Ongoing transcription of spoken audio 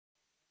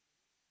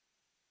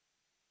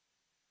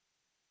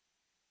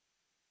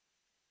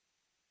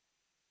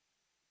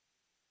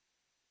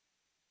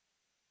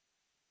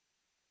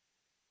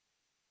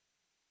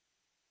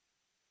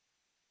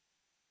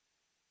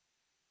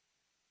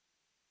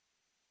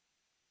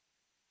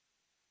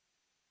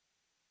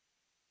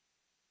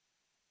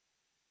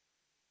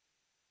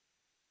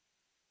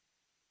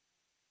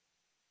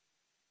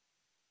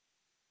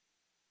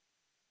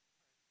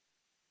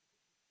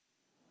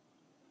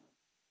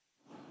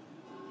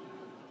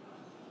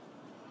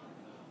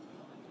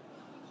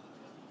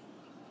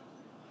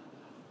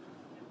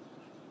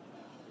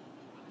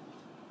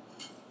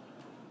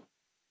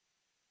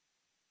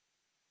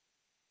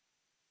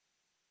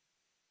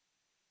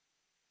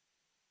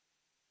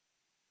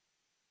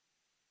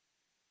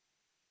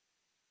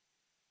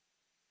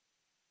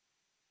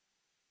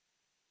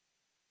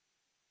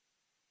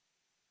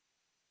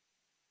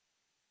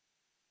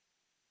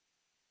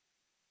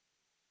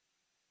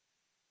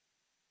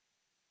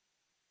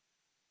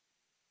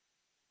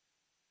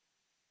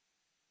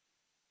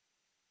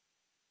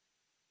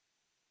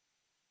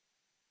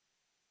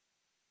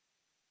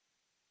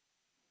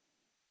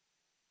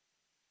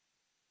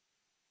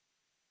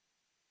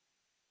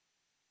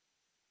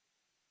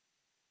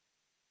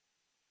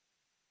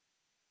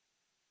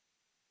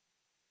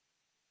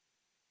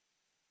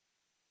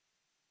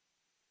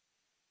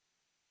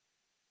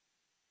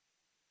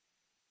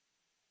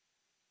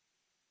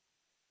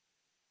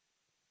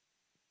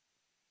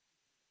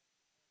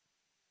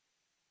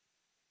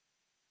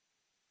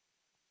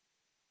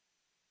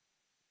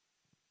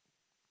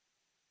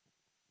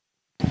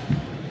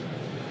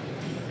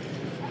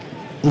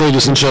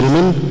Ladies and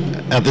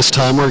gentlemen, at this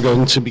time we're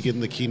going to begin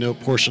the keynote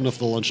portion of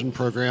the luncheon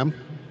program.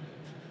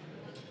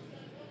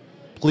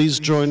 Please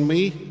join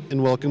me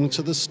in welcoming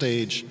to the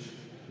stage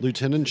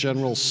Lieutenant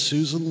General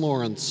Susan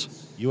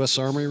Lawrence, U.S.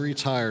 Army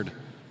retired,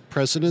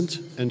 President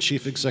and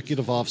Chief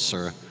Executive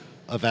Officer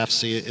of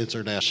AFCEA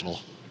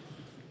International.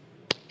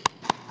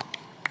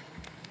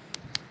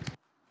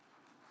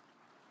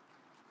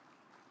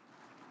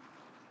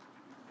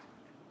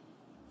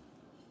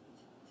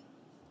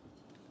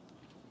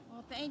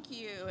 Thank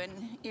you, and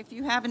if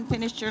you haven't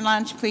finished your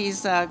lunch,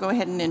 please go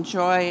ahead and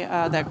enjoy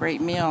that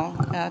great meal.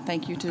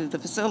 Thank you to the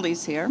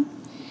facilities here.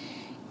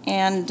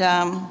 And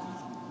I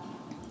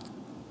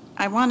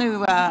want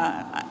to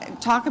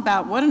talk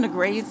about what an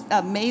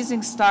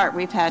amazing start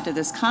we've had to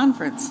this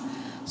conference,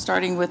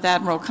 starting with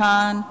Admiral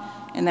Khan,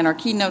 and then our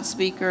keynote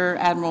speaker,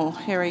 Admiral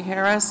Harry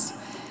Harris,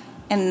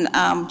 and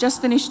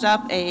just finished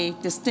up a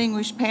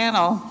distinguished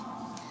panel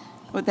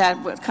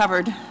that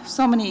covered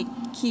so many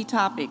key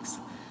topics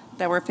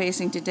that we're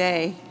facing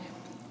today.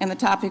 And the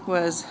topic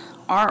was,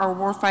 are our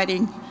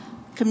warfighting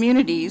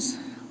communities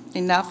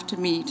enough to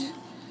meet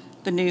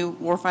the new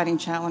warfighting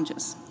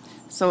challenges?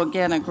 So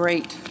again, a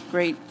great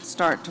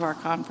start to our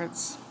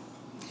conference.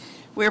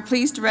 We're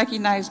pleased to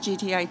recognize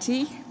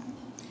GTIT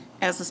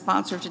as the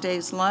sponsor of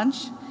today's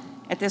lunch.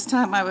 At this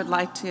time, I would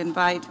like to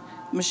invite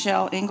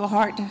Michelle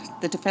Engelhardt,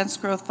 the Defense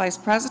Growth Vice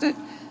President,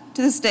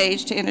 to the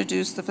stage to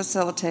introduce the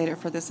facilitator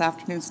for this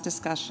afternoon's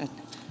discussion.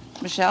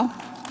 Michelle?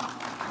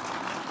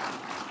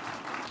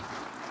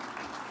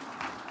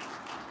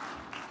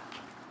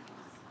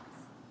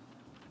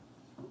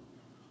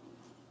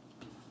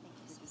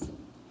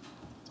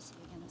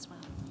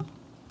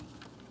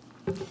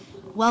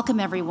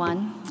 Welcome,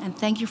 everyone, and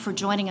thank you for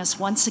joining us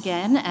once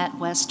again at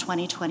West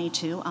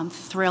 2022. I'm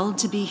thrilled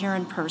to be here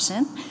in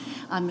person.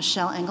 I'm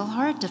Michelle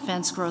Engelhardt,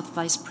 Defense Growth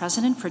Vice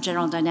President for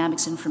General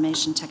Dynamics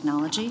Information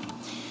Technology.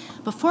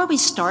 Before we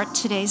start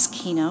today's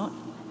keynote,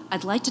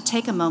 I'd like to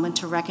take a moment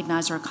to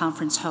recognize our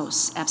conference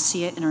hosts,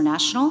 AFCEA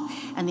International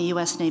and the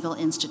U.S. Naval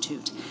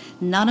Institute.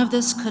 None of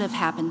this could have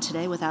happened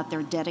today without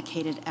their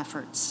dedicated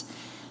efforts.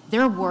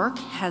 Their work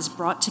has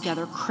brought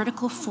together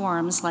critical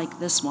forums like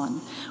this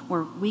one,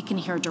 where we can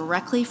hear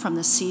directly from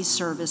the Sea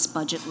Service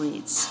budget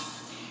leads.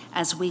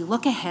 As we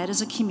look ahead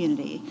as a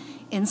community,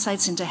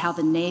 insights into how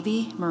the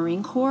Navy,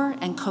 Marine Corps,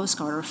 and Coast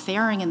Guard are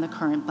faring in the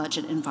current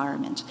budget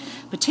environment,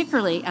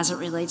 particularly as it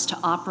relates to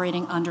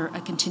operating under a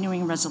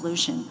continuing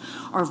resolution,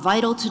 are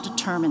vital to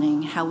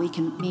determining how we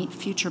can meet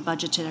future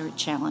budgetary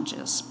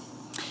challenges.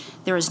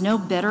 There is no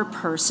better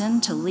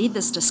person to lead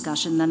this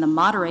discussion than the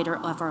moderator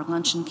of our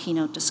luncheon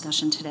keynote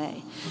discussion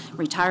today,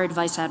 retired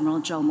Vice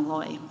Admiral Joe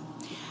Malloy.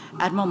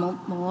 Admiral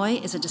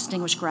Malloy is a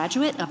distinguished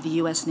graduate of the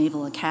U.S.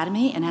 Naval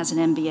Academy and has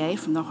an MBA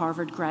from the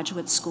Harvard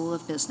Graduate School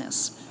of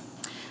Business.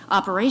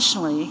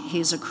 Operationally, he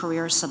is a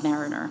career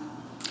submariner.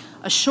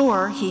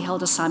 Ashore, he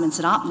held assignments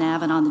at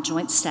OPNAV and on the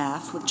Joint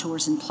Staff with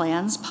tours in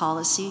plans,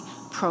 policy,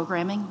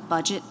 programming,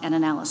 budget, and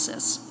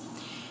analysis.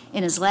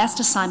 In his last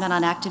assignment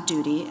on active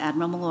duty,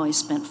 Admiral Malloy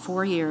spent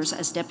 4 years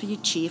as Deputy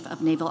Chief of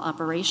Naval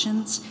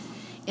Operations,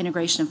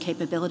 Integration of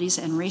Capabilities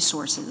and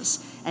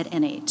Resources at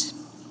N8.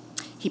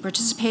 He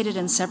participated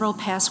in several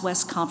past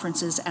West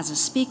conferences as a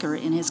speaker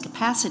in his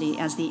capacity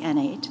as the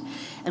N8,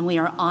 and we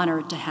are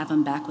honored to have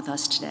him back with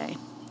us today.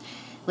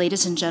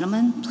 Ladies and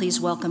gentlemen, please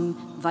welcome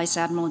Vice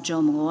Admiral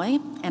Joe Malloy,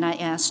 and I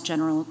ask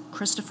General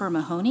Christopher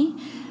Mahoney,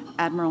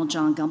 Admiral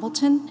John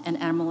Gumbleton, and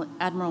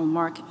Admiral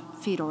Mark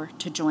Fedor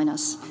to join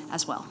us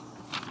as well.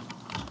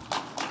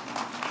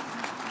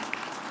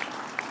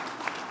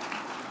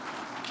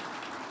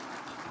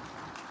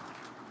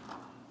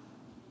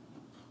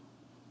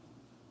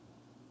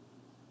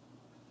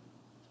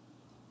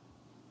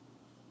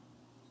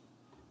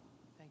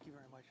 Thank you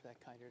very much for that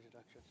kind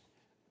introduction.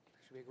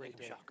 This should be a great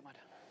day. Come on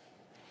down.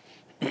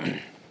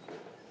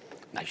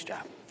 Nice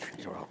job.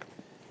 You're welcome.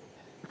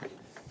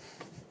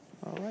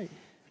 All right.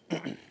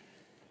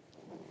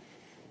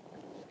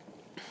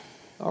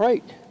 All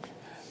right.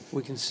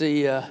 We can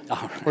see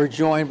we're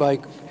joined by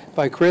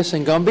Chris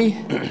and Gumby.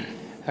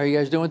 How are you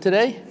guys doing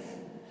today?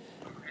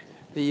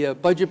 The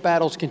budget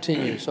battles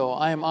continue, so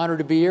I am honored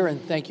to be here,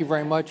 and thank you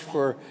very much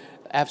for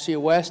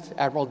AFCEA West,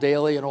 Admiral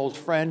Daly, an old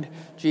friend,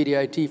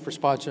 GDIT for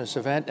sponsoring this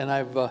event. And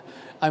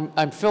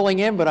I'm filling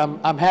in, but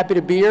I'm happy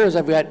to be here, as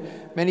I've got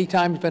many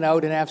times been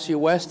out in AFCEA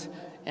West,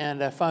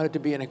 and I found it to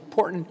be an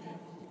important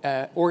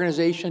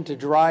organization to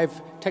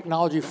drive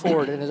technology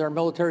forward. And as our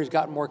military has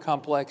gotten more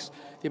complex,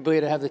 the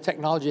ability to have the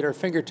technology at our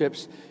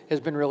fingertips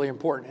has been really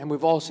important. And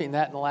we've all seen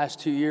that in the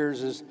last 2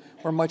 years, is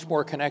we're much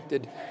more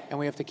connected, and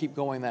we have to keep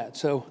going that.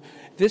 So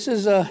this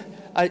is,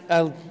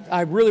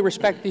 I really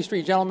respect these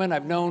three gentlemen.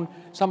 I've known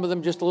some of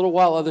them just a little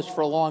while, others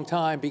for a long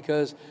time,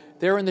 because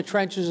they're in the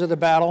trenches of the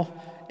battle,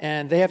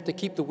 and they have to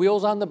keep the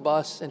wheels on the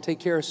bus and take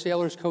care of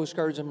sailors, Coast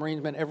Guards, and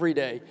Marinesmen every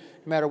day,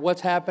 no matter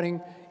what's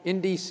happening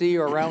in DC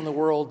or around the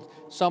world,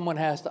 someone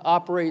has to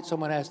operate,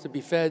 someone has to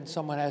be fed,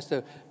 someone has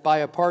to buy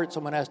a part,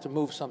 someone has to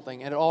move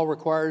something, and it all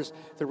requires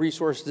the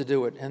resources to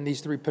do it, and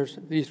these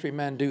three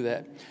men do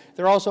that.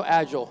 They're also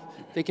agile.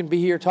 They can be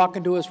here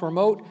talking to us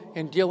remote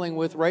and dealing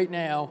with right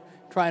now,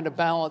 trying to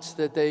balance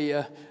that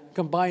they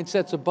combined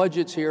sets of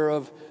budgets here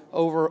of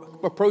over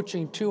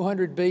approaching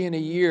 $200 billion a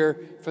year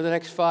for the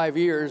next 5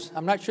 years.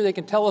 I'm not sure they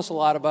can tell us a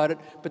lot about it,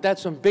 but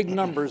that's some big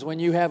numbers when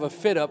you have a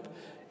fit up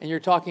and you're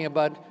talking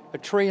about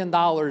 $1 trillion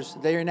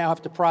they now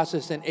have to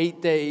process in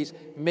 8 days,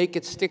 make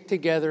it stick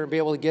together and be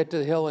able to get to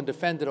the Hill and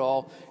defend it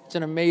all. It's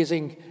an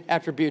amazing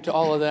attribute to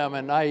all of them.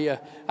 And I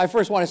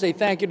first want to say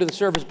thank you to the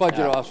service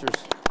budget officers.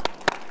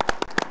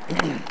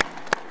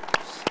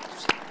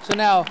 So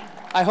now,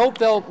 I hope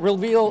they'll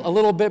reveal a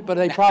little bit, but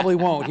they probably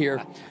won't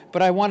here.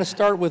 But I want to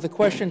start with a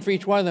question for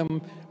each one of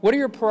them. What are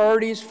your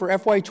priorities for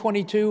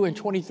FY22 and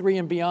 23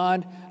 and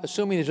beyond,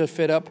 assuming there's a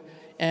fit up?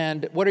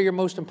 And what are your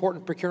most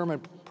important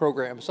procurement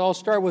programs? So I'll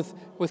start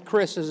with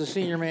Chris as a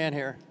senior man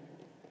here.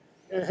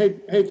 Hey,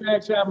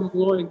 thanks, Admiral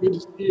Lloyd. Good to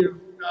see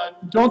you.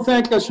 Don't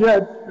thank us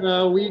yet.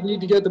 We need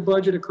to get the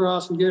budget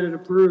across and get it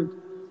approved.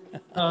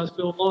 So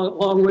a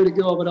long way to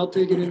go, but I'll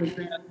take it in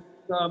advance.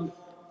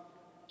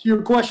 To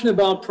your question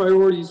about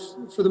priorities,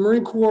 for the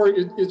Marine Corps,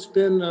 it's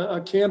been a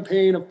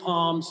campaign of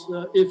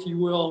POMs, if you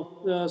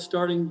will,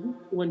 starting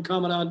when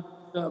Commandant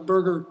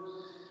Berger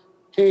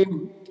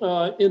came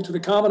into the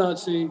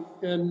commandancy,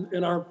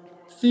 and our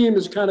theme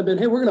has kind of been,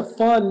 hey, we're going to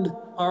fund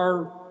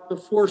the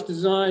force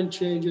design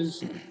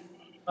changes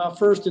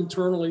first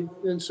internally,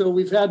 and so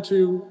we've had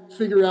to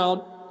figure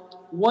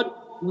out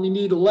what we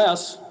need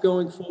less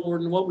going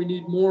forward and what we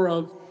need more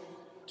of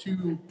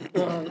to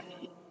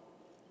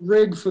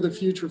rig for the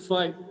future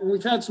fight. And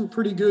we've had some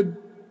pretty good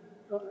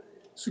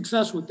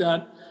success with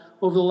that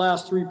over the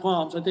last 3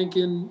 POMs. I think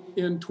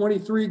in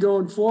 23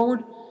 going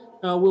forward,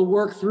 we'll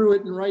work through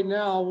it. And right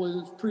now,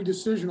 with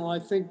pre-decisional, I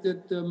think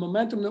that the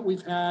momentum that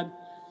we've had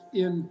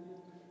in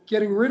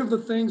getting rid of the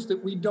things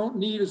that we don't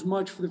need as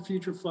much for the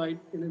future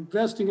fight and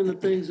investing in the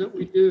things that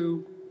we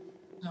do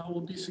will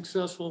be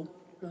successful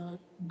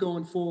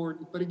going forward.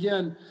 But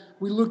again,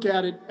 we look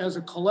at it as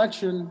a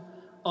collection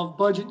of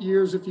budget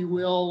years, if you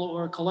will,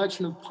 or a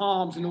collection of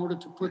POMs in order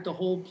to put the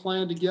whole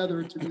plan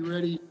together to be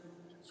ready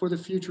for the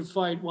future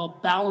fight, while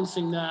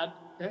balancing that,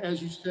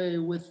 as you say,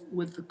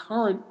 with the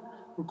current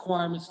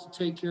requirements to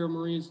take care of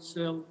Marines and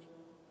sailors.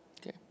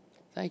 Okay,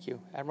 thank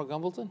you. Admiral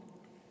Gumbleton?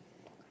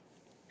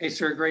 Hey,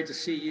 sir, great to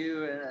see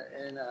you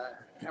and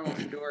Admiral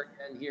Fedor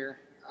again here.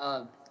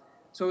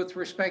 So with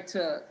respect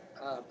to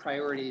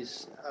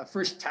priorities,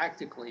 first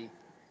tactically,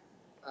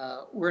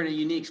 we're in a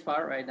unique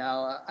spot right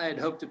now. I had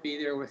hoped to be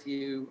there with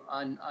you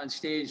on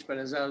stage, but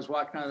as I was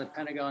walking out of the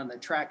Pentagon, the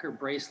tracker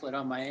bracelet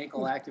on my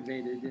ankle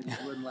activated and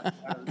wouldn't let me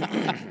out of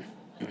the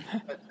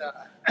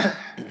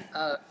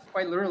But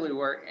quite literally,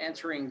 we're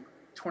answering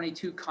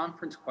 22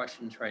 conference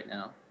questions right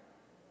now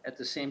at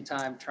the same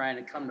time, trying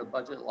to come to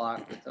budget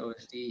lock with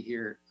OSD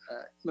here,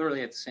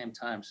 literally at the same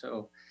time.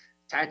 So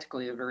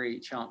tactically, a very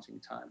challenging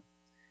time.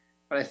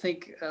 But I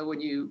think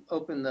when you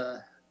open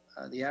the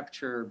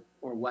aperture,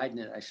 or widen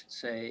it, I should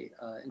say,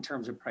 in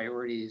terms of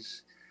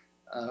priorities,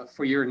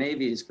 for your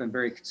Navy, it's been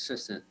very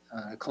consistent.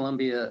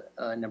 Columbia,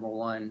 number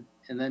 1.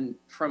 And then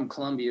from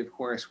Columbia, of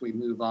course, we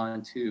move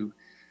on to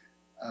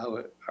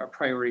our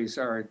priorities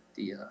are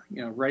the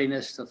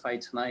readiness to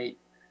fight tonight.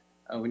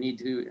 We need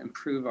to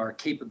improve our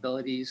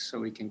capabilities so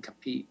we can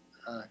compete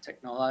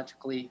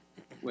technologically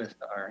with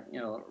our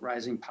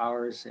rising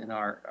powers and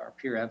our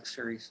peer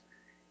adversaries.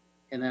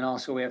 And then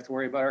also we have to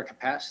worry about our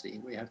capacity.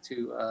 We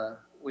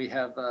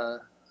have a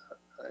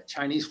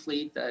Chinese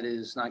fleet that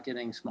is not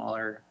getting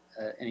smaller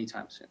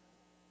anytime soon.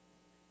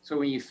 So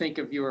when you think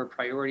of your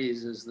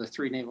priorities as the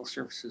 3 naval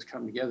services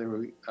come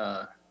together,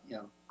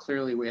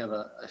 clearly we have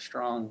a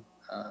strong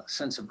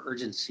sense of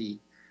urgency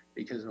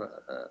because of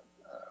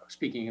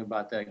speaking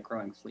about that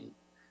growing fleet.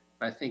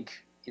 But I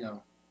think,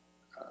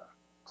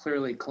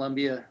 clearly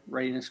Columbia,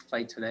 readiness to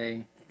fight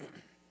today,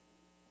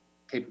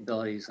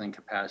 capabilities and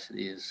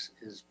capacity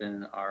has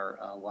been our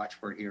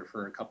watchword here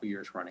for a couple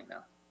years running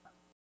now.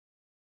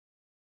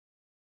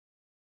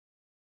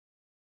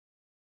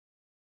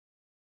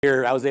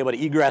 Here, I was able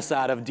to egress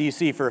out of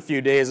DC for a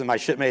few days, and my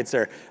shipmates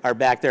are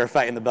back there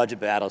fighting the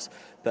budget battles.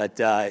 But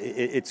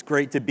it's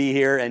great to be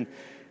here. And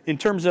in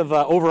terms of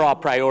overall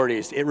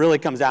priorities, it really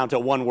comes down to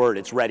one word: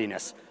 it's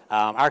readiness.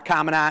 Our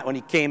commandant, when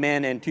he came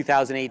in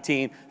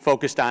 2018,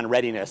 focused on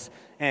readiness.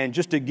 And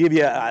just to give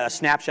you a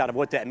snapshot of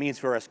what that means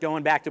for us,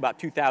 going back to about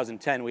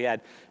 2010, we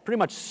had pretty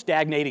much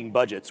stagnating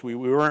budgets. We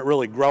weren't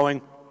really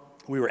growing.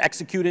 We were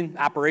executing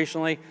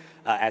operationally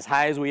as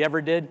high as we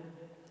ever did,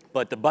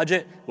 but the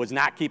budget was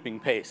not keeping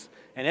pace.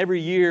 And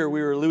every year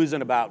we were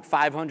losing about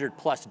 500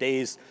 plus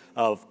days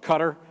of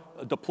cutter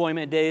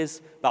deployment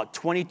days. About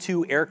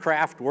 22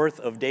 aircraft worth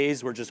of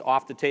days were just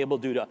off the table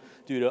due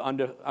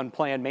to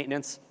unplanned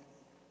maintenance.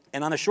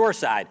 And on the shore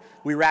side,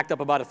 we racked up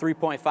about a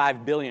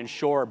 $3.5 billion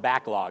shore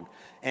backlog.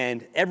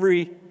 And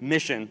every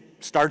mission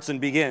starts and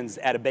begins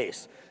at a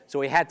base. So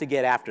we had to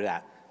get after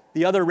that.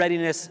 The other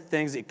readiness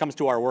things, it comes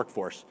to our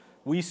workforce.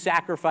 We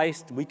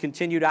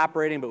continued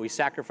operating, but we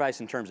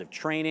sacrificed in terms of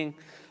training,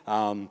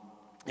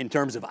 in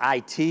terms of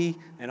IT,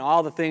 and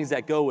all the things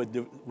that go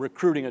with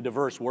recruiting a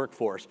diverse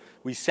workforce.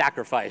 We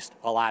sacrificed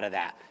a lot of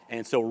that.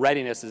 And so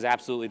readiness is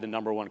absolutely the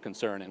 #1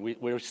 concern. And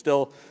we're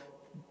still,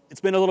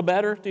 it's been a little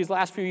better these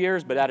last few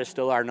years, but that is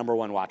still our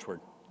 #1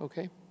 watchword.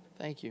 Okay,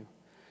 thank you.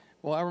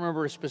 Well, I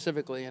remember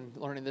specifically, and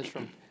learning this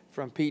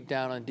from Pete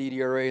down on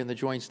DDRA and the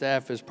Joint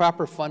Staff, is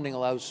proper funding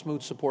allows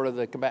smooth support of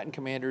the combatant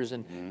commanders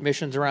and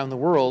missions around the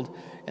world,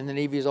 and the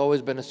Navy has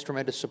always been a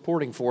tremendous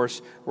supporting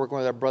force, working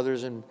with our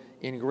brothers in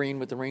green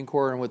with the Marine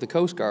Corps and with the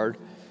Coast Guard.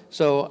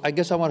 So I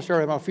guess I want to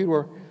start about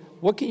Fedor.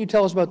 What can you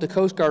tell us about the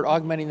Coast Guard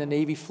augmenting the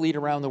Navy fleet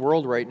around the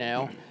world right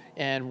now,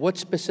 and what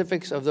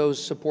specifics of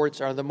those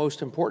supports are the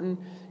most important,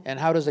 and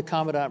how does the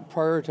Commandant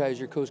prioritize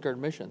your Coast Guard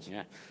missions?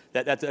 Yeah.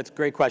 That's a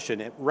great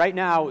question. Right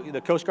now, the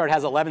Coast Guard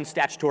has 11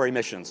 statutory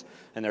missions,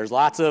 and there's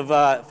lots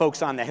of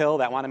folks on the Hill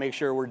that want to make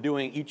sure we're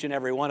doing each and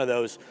every one of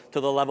those to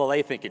the level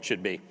they think it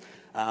should be.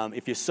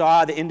 If you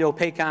saw the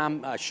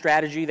Indo-PACOM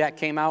strategy that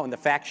came out in the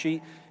fact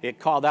sheet, it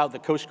called out the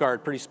Coast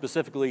Guard pretty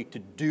specifically to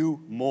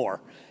do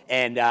more.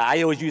 And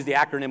I always use the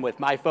acronym with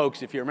my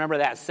folks. If you remember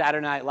that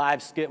Saturday Night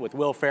Live skit with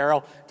Will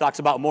Ferrell, talks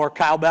about more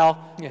cowbell.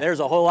 Yeah. There's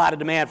a whole lot of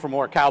demand for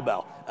more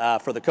cowbell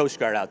for the Coast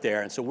Guard out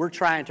there. And so we're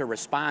trying to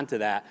respond to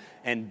that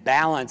and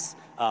balance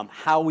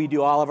how we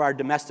do all of our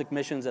domestic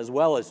missions as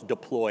well as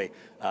deploy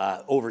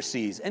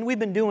overseas. And we've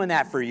been doing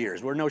that for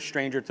years. We're no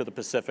stranger to the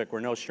Pacific. We're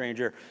no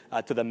stranger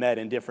to the Med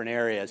in different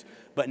areas.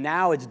 But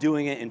now it's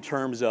doing it in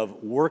terms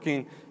of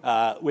working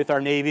with our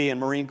Navy and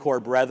Marine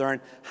Corps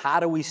brethren. How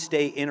do we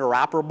stay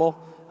interoperable?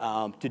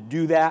 To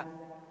do that,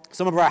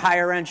 some of our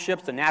higher end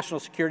ships, the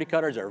national security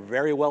cutters, are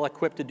very well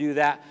equipped to do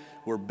that.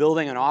 We're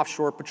building an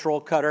offshore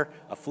patrol cutter,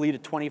 a fleet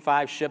of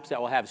 25 ships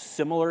that will have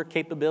similar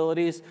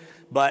capabilities.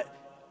 But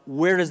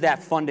where does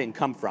that funding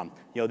come from?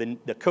 You know,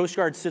 the Coast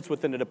Guard sits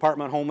within the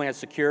Department of Homeland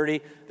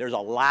Security. There's a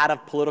lot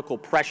of political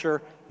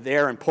pressure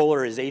there and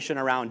polarization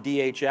around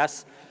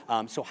DHS.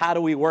 So how do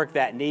we work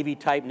that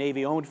Navy-type,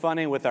 Navy-owned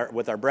funding with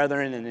our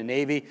brethren in the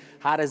Navy?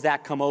 How does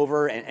that come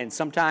over? And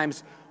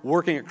sometimes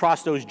working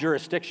across those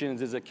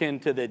jurisdictions is akin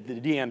to the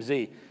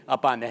DMZ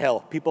up on the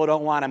Hill. People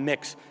don't want to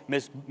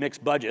mix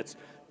budgets.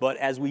 But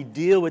as we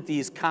deal with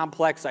these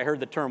complex, I heard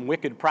the term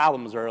wicked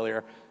problems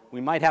earlier, we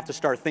might have to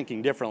start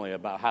thinking differently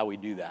about how we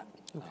do that.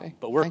 Okay.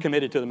 But we're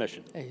committed to the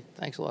mission. Hey,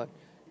 thanks a lot.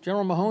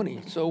 General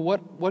Mahoney, so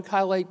what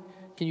highlight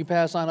can you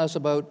pass on us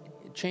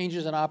about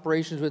changes in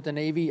operations with the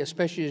Navy,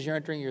 especially as you're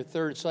entering your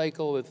third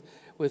cycle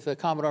with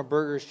Commodore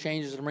Berger's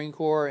changes in the Marine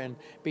Corps and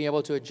being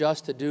able to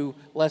adjust to do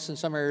less in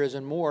some areas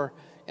and more?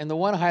 And the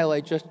one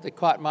highlight just that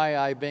caught my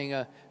eye, being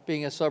a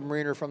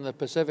submariner from the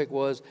Pacific,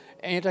 was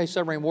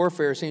anti-submarine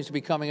warfare seems to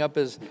be coming up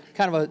as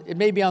kind of it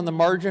may be on the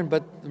margin,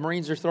 but the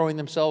Marines are throwing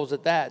themselves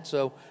at that.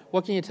 So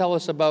what can you tell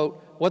us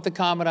about what the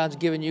Commandant's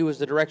given you as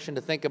the direction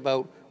to think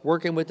about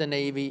working with the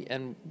Navy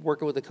and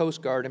working with the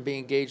Coast Guard and being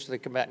engaged with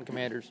the combatant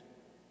commanders?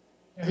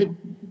 Hey,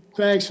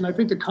 thanks. And I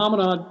think the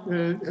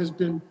Commandant has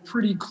been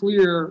pretty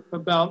clear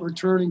about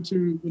returning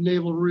to the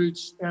naval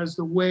roots as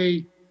the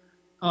way,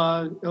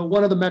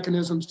 one of the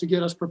mechanisms to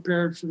get us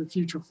prepared for the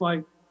future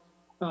fight.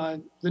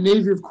 The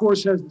Navy, of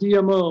course, has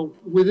DMO.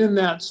 Within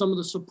that, some of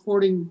the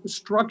supporting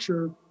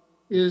structure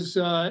is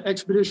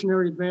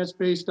expeditionary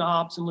advanced-based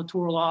ops and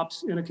littoral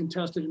ops in a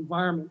contested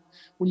environment.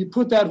 When you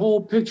put that whole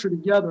picture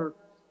together,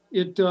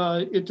 it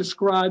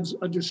describes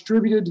a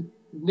distributed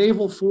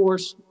naval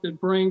force that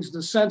brings the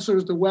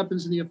sensors, the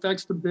weapons, and the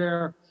effects to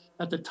bear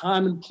at the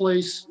time and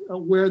place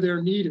where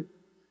they're needed.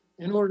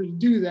 In order to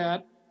do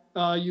that,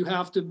 you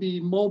have to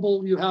be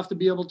mobile, you have to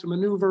be able to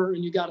maneuver,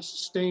 and you got to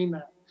sustain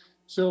that.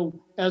 So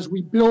as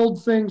we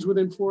build things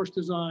within force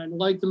design,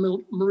 like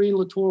the Marine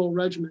Littoral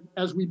Regiment,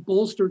 as we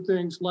bolster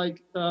things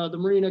like the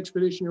Marine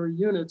Expeditionary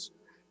Units,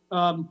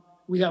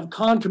 we have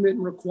concomitant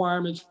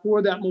requirements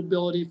for that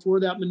mobility,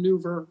 for that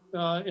maneuver,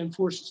 and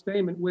for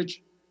sustainment,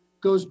 which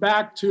goes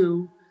back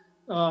to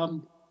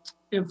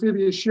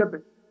amphibious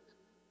shipping.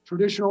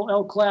 Traditional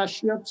L-class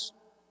ships,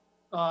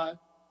 the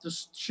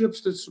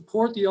ships that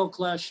support the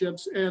L-class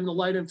ships, and the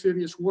light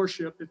amphibious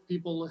warship, if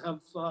people have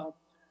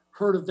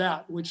heard of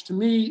that, which to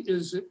me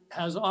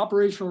has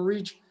operational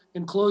reach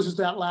and closes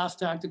that last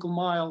tactical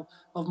mile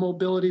of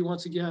mobility,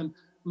 once again,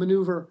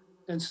 maneuver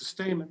and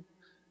sustainment.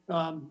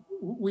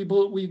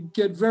 We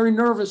get very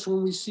nervous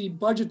when we see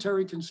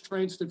budgetary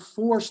constraints that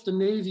force the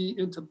Navy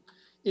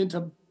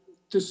into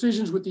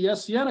decisions with the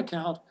SCN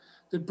account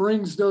that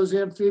brings those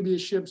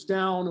amphibious ships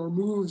down or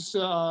moves,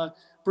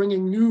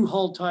 bringing new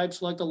hull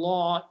types like the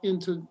Law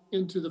into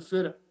the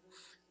FIDA.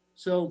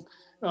 So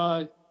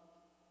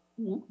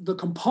the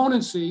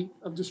componency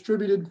of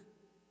distributed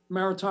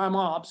maritime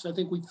ops, I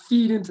think we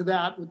feed into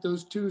that with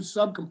those two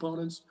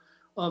subcomponents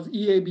of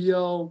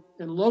EABO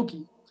and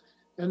Loki.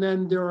 And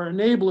then there are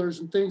enablers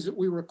and things that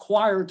we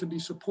require to be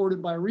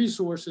supported by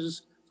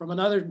resources from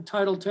another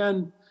Title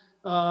X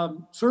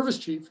service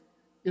chief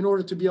in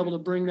order to be able to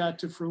bring that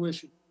to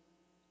fruition.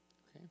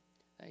 Okay,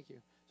 thank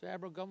you. So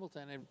Admiral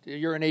Gumbleton,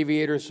 you're an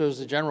aviator, so is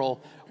the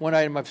General. One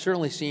item I've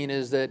certainly seen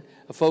is that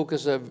a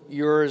focus of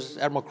yours,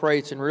 Admiral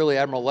Kreitz, and really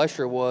Admiral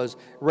Lesher was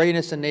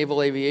readiness in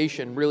naval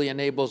aviation really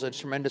enables a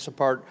tremendous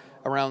part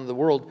around the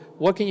world.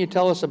 What can you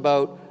tell us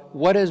about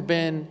what has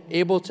been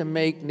able to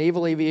make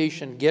naval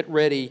aviation get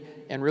ready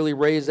and really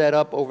raise that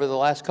up over the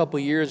last couple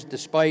of years,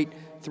 despite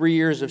 3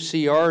 years of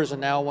CRs and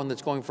now one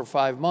that's going for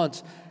 5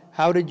 months?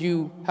 How did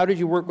you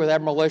work with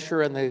Admiral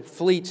Lesher and the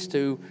fleets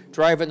to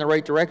drive it in the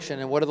right direction,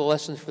 and what are the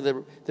lessons for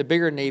the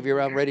bigger Navy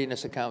around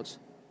readiness accounts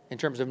in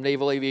terms of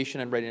naval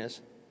aviation and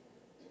readiness?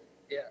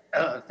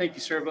 Yeah, thank you,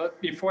 sir.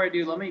 But before I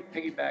do, let me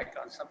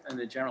piggyback on something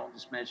the General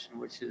just mentioned,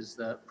 which is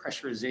the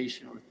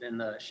pressurization within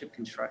the ship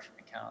construction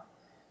account.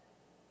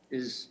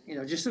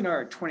 Just in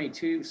our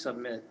 22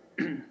 submit,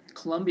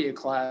 Columbia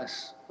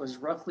class was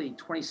roughly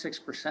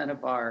 26%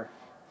 of our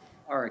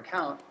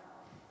account.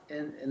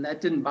 And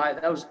that didn't buy,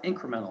 that was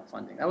incremental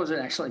funding. That wasn't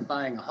actually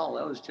buying a hull.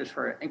 That was just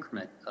for an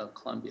increment of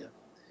Columbia.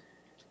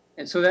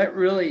 And so that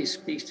really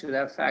speaks to,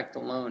 that fact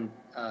alone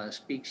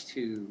speaks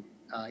to,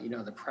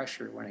 the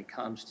pressure when it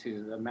comes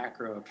to the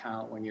macro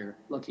account when you're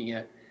looking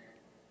at,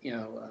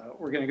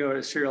 we're going to go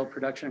to serial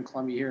production in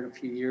Columbia here in a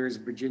few years,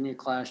 Virginia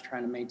class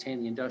trying to maintain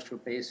the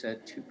industrial base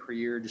at 2 per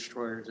year,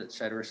 destroyers, et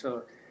cetera.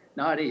 So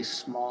not a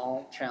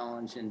small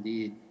challenge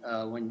indeed,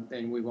 when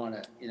we want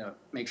to,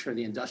 make sure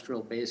the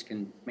industrial base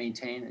can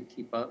maintain and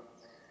keep up.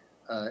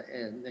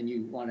 And then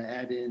you want to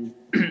add in,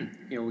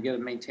 we got to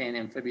maintain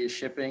amphibious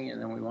shipping,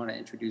 and then we want to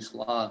introduce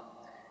law.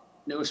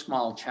 No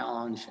small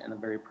challenge and a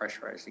very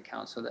pressurized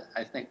account. So that,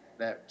 I think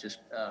that just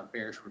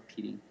bears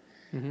repeating.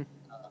 Mm-hmm.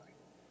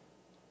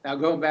 Now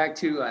going back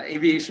to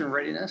aviation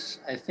readiness,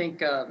 I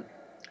think,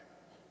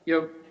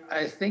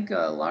 I think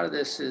a lot of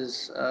this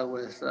is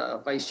with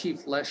Vice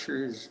Chief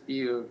Lesher's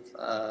view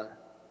of,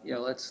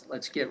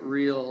 let's get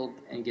real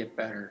and get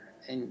better.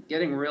 And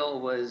getting real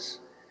was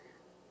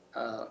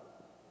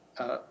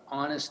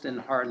honest and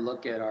hard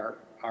look at our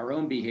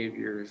own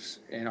behaviors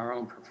and our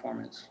own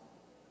performance.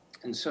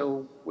 And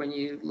so when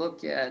you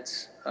look at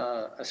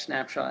a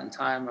snapshot in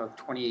time of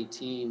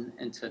 2018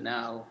 into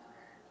now,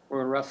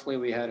 where roughly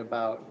we had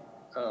about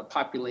a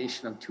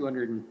population of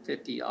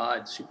 250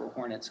 odd Super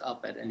Hornets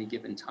up at any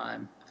given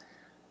time.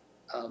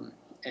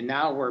 And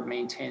now we're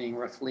maintaining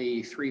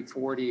roughly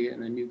 340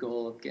 and a new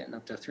goal of getting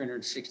up to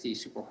 360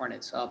 Super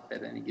Hornets up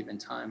at any given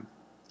time.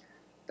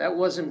 That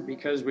wasn't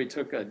because we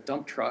took a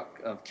dump truck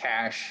of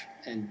cash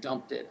and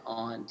dumped it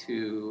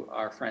onto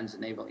our friends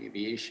in naval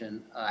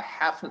aviation.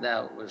 Half of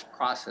that was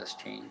process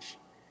change,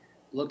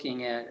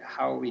 looking at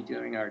how are we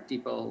doing our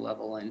depot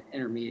level and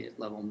intermediate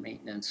level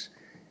maintenance,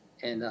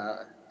 and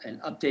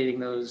updating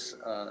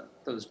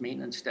those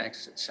maintenance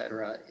decks, et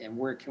cetera, and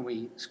where can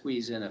we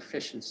squeeze in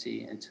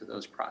efficiency into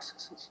those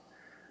processes.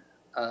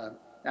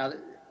 Now,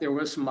 there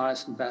was some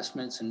modest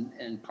investments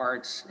in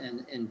parts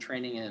and in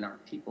training in our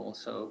people,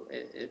 so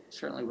it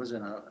certainly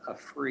wasn't a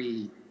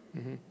free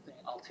thing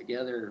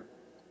altogether,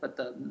 but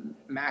the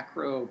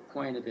macro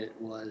point of it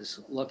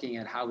was looking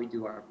at how we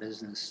do our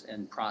business,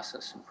 and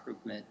process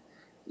improvement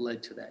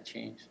led to that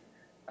change.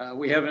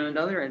 We have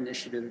another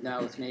initiative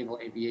now with naval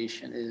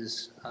aviation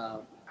is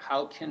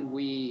how can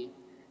we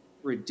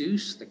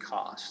reduce the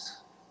cost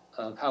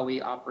of how we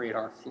operate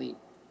our fleet?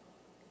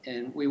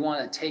 And we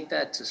want to take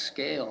that to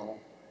scale,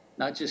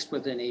 not just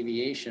within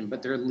aviation,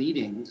 but they're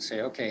leading to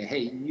say, okay,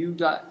 hey,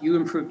 you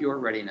improved your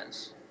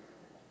readiness.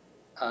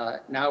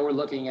 Now we're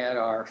looking at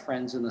our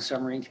friends in the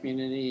submarine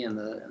community and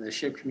the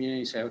ship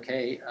community, say,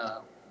 okay,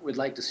 we'd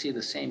like to see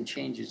the same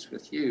changes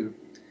with you.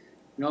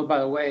 By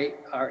the way,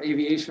 our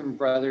aviation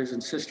brothers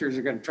and sisters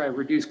are going to try to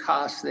reduce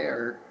costs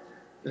there.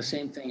 The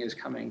same thing is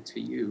coming to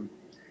you.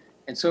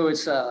 And so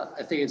it's,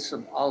 I think it's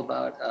all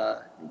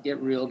about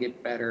get real,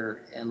 get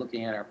better, and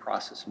looking at our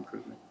process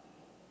improvement.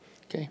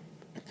 Okay,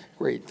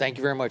 great. Thank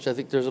you very much. I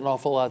think there's an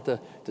awful lot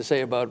to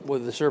say about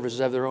whether the services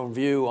have their own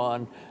view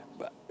on,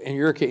 in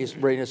your case,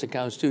 readiness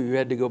accounts too. You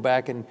had to go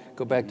back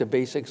to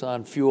basics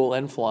on fuel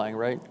and flying,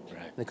 right?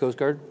 Right. In the Coast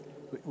Guard?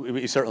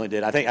 We certainly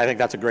did. I think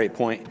that's a great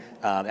point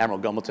Admiral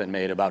Gumbleton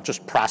made about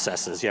just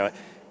processes.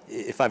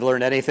 If I've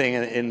learned anything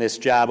in this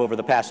job over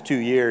the past 2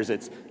 years,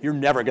 it's you're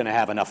never going to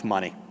have enough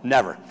money,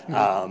 never,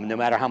 no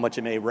matter how much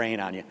it may rain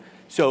on you.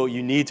 So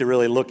you need to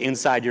really look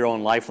inside your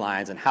own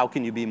lifelines and how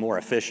can you be more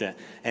efficient.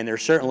 And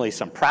there's certainly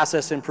some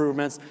process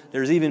improvements.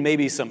 There's even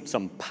maybe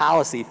some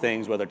policy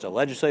things, whether it's a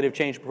legislative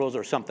change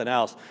proposal or something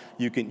else,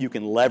 you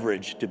can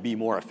leverage to be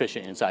more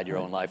efficient inside your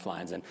own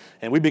lifelines.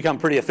 And we've become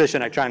pretty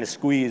efficient at trying to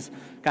squeeze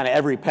kind of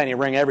every penny,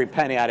 wring every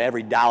penny out of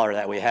every dollar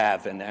that we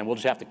have, and we'll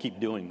just have to keep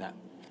doing that.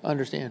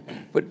 Understand,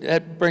 but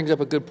that brings up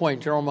a good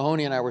point. General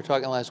Mahoney and I were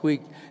talking last week.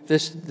 The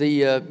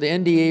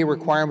NDA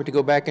requirement to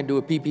go back and do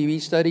a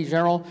PPV study,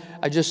 General.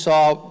 I just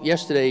saw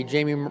yesterday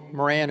Jamie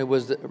Moran, who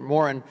was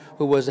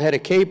the head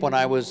of CAPE when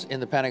I was in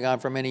the Pentagon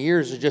for many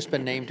years, has just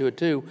been named to it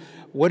too.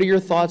 What are your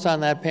thoughts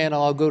on that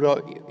panel? I'll go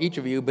to each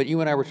of you, but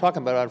you and I were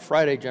talking about it on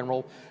Friday,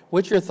 General.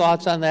 What's your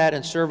thoughts on that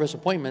and service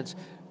appointments?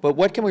 But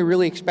what can we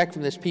really expect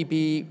from this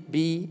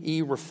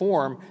PPBE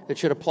reform that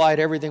should apply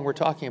to everything we're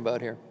talking about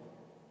here?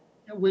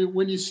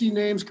 when you see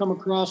names come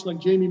across like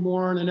Jamie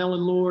Moran and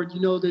Ellen Lord, you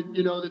know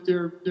that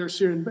they're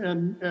serious,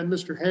 and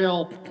Mr.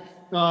 Hale,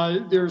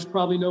 there's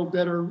probably no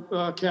better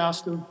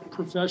cast of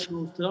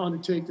professionals to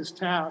undertake this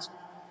task.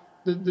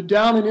 The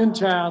down and in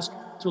task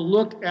to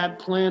look at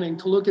planning,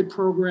 to look at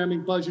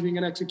programming, budgeting,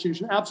 and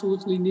execution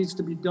absolutely needs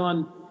to be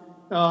done,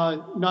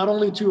 not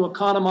only to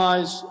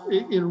economize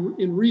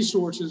in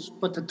resources,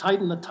 but to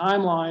tighten the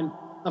timeline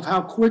of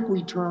how quick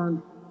we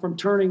turn from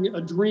turning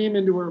a dream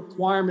into a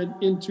requirement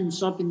into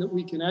something that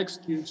we can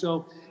execute.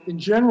 So in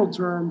general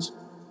terms,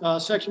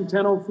 Section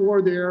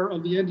 1004 there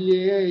of the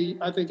NDAA,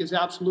 I think, is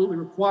absolutely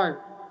required.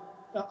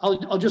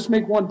 I'll just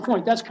make one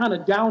point. That's kind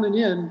of down and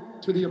in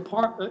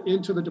to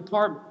into the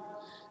department.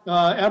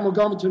 Admiral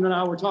Gumbleton and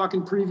I were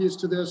talking previous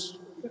to this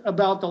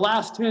about the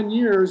last 10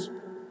 years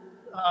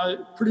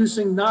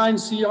producing 9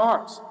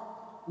 CRs,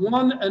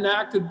 1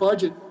 enacted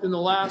budget in the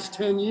last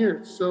 10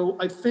 years. So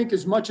I think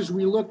as much as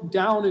we look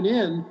down and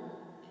in,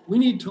 we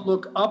need to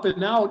look up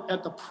and out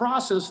at the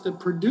process that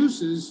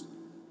produces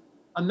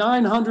a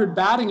 900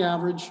 batting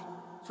average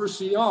for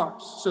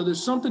CRs. So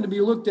there's something to be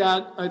looked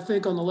at, I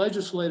think, on the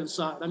legislative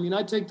side. I mean,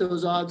 I take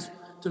those odds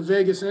to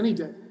Vegas any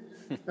day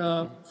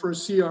for a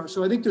CR.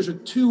 So I think there's a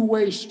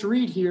two-way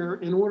street here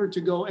in order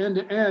to go end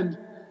to end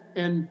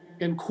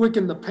and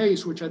quicken the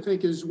pace, which I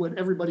think is what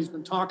everybody's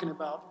been talking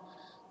about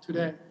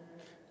today.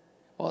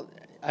 Well,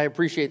 I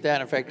appreciate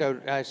that. In fact, I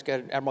asked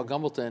Admiral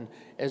Gumbleton,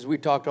 as we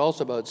talked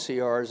also about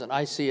CRs, and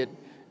I see it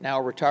now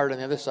retired on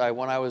the other side.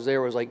 When I was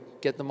there, it was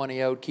like, get the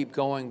money out, keep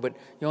going, but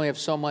you only have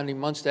so many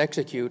months to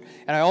execute.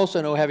 And I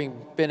also know, having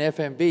been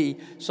FMB,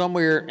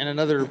 somewhere in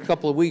another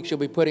couple of weeks, you'll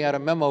be putting out a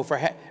memo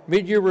for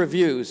mid-year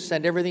reviews,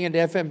 send everything into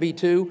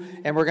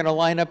FMB2, and we're gonna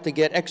line up to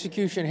get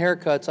execution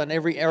haircuts on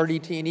every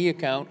RDT&E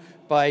account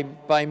by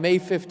May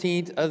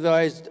 15th,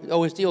 otherwise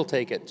OSD will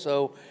take it.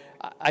 So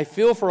I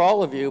feel for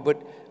all of you,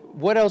 but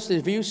what else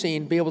have you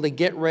seen be able to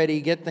get ready,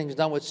 get things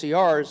done with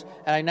CRs?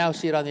 And I now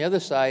see it on the other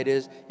side,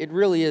 is it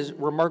really is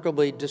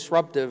remarkably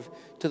disruptive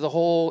to the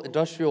whole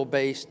industrial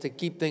base to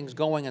keep things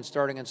going and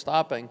starting and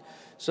stopping.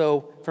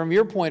 So from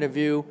your point of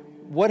view,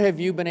 what have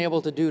you been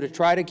able to do to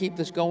try to keep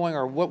this going,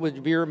 or what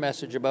would be your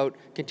message about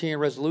continuing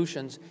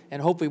resolutions?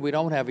 And hopefully we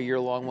don't have a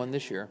year-long one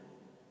this year.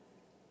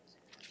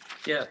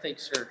 Yeah,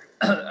 thanks, sir.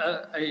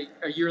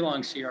 A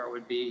year-long CR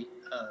would be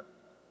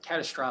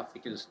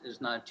catastrophic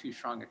is not too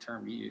strong a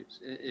term to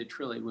use. It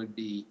truly would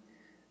be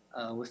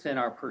within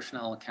our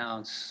personnel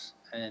accounts,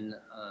 and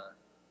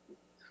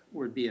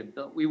would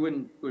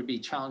be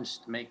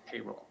challenged to make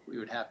payroll. We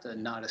would have to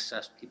not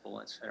assess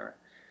people, et cetera.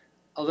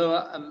 Although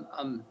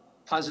I'm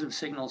positive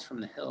signals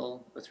from the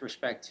Hill with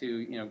respect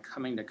to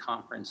coming to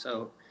conference.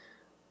 So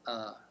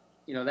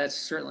that's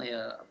certainly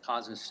a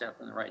positive step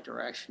in the right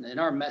direction. And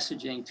our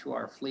messaging to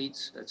our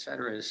fleets, et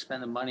cetera, is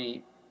spend the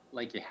money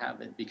like you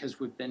have it,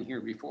 because we've been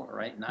here before,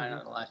 right? 9 out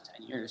of the last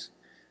 10 years.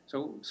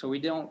 So we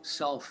don't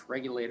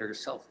self-regulate or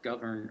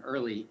self-govern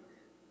early,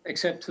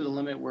 except to the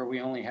limit where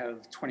we only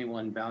have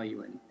 21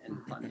 value in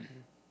funding.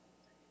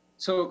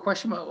 So a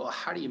question about, well,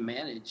 how do you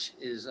manage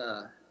is,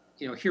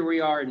 here we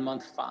are in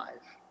month 5.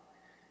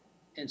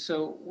 And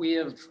so we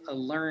have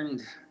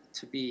learned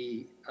to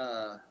be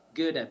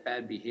good at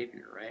bad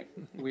behavior, right?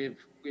 We've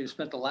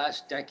spent the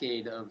last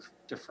decade of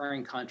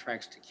deferring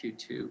contracts to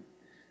Q2.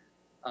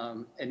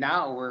 And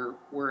now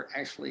we're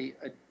actually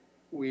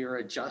we are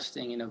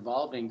adjusting and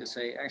evolving to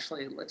say,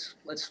 actually,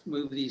 let's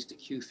move these to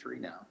Q3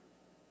 now.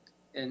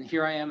 And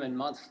here I am in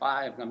month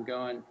 5. I'm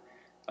going,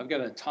 I've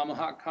got a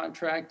Tomahawk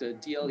contract, a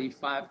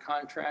DLE-5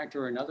 contract,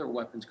 or another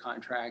weapons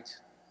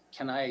contract.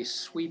 Can I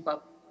sweep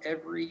up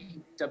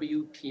every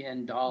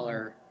WPN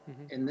dollar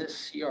in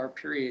this CR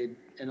period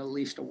and at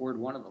least award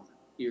one of them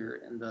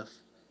here in the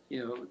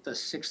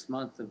 6th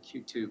month of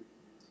Q2?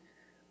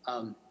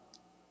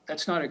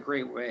 That's not a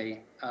great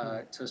way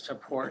to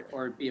support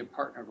or be a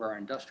partner of our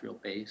industrial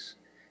base.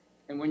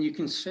 And when you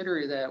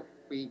consider that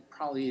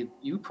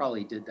you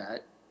probably did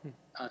that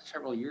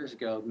several years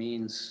ago,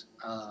 means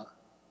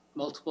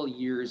multiple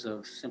years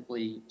of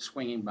simply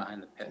swinging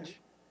behind the pitch.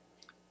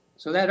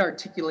 So that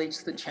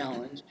articulates the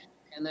challenge.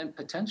 And then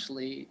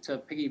potentially, to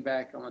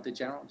piggyback on what the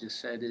general just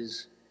said,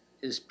 is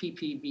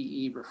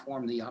PPBE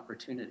reform the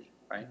opportunity,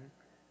 right?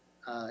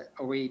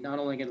 Are we not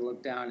only going to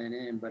look down and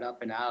in, but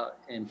up and out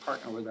and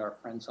partner with our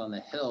friends on the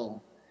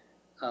Hill?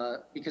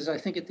 Because I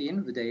think at the end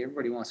of the day,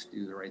 everybody wants to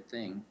do the right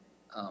thing.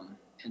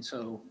 And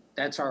so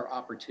that's our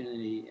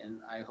opportunity, and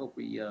I hope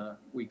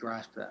we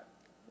grasp that,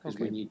 because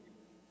we need.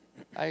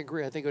 I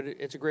agree. I think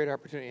it's a great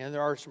opportunity, and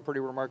there are some pretty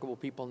remarkable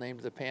people named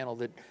to the panel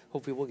that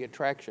hopefully will get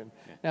traction.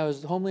 Yeah. Now,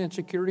 is Homeland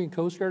Security and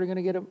Coast Guard going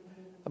to get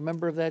a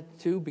member of that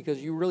too?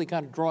 Because you really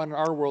kind of draw in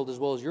our world as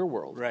well as your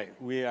world. Right.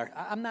 We are.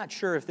 I'm not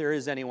sure if there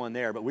is anyone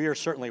there, but we are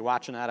certainly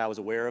watching that. I was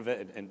aware of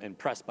it and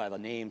impressed by the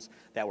names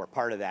that were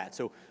part of that.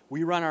 So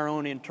we run our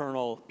own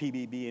internal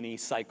PBB&E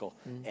cycle,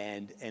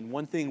 and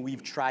one thing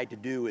we've tried to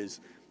do is,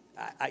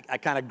 I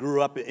kind of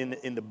grew up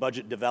in the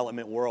budget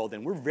development world,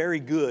 and we're very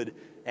good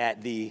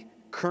at the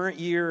current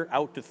year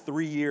out to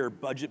 3-year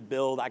budget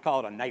build. I call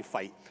it a knife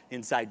fight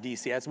inside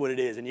DC. That's what it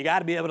is. And you got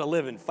to be able to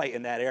live and fight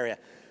in that area.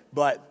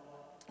 But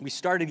we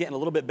started getting a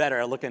little bit better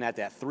at looking at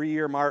that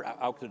 3-year mark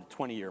out to the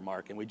 20-year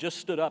mark. And we just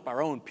stood up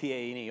our own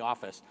PA&E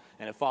office,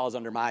 and it falls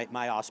under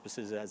my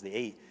auspices as the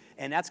 8.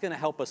 And that's going to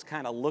help us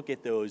kind of look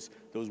at those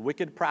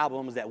wicked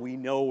problems that we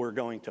know we're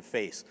going to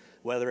face,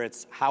 whether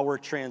it's how we're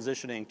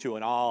transitioning to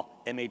an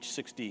all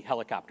MH-60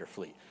 helicopter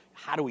fleet.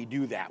 How do we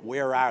do that?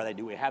 Where are they?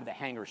 Do we have the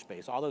hangar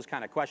space? All those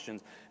kind of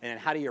questions. And then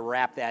how do you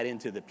wrap that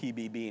into the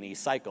PBB&E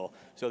cycle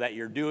so that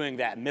you're doing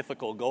that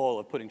mythical goal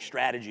of putting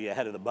strategy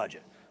ahead of the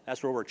budget?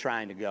 That's where we're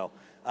trying to go.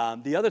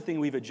 The other thing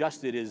we've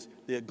adjusted is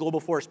the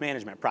global force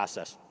management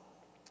process.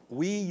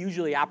 We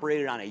usually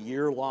operated on a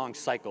year-long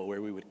cycle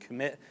where we would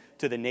commit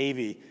to the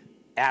Navy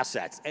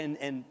assets,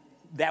 and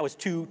that was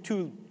too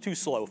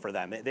slow for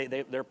them.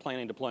 They're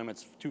planning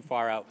deployments too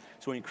far out,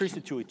 so we increased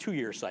it to a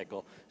 2-year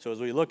cycle. So as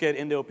we look at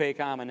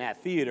Indo-PACOM and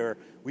that theater,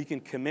 we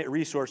can commit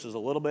resources a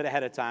little bit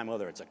ahead of time,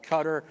 whether it's a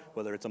cutter,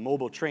 whether it's a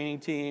mobile training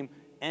team,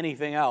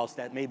 anything else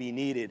that may be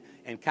needed,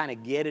 and kind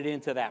of get it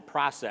into that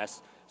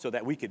process so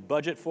that we could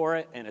budget for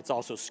it, and it's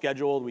also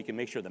scheduled. We can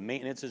make sure the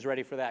maintenance is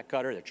ready for that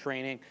cutter, the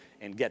training,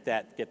 and get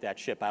that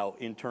ship out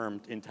in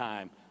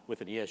time with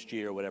an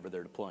ESG or whatever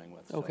they're deploying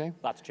with. Okay. So,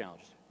 lots of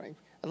challenges. Right.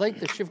 I'd like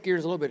to shift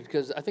gears a little bit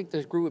because I think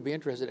this group would be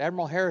interested.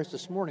 Admiral Harris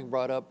this morning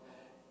brought up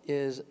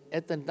is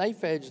at the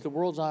knife edge the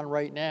world's on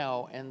right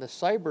now, and the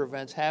cyber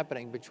events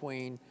happening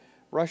between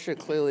Russia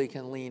clearly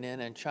can lean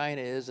in and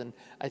China is, and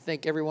I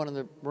think everyone in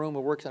the room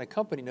who works in a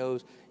company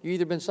knows you've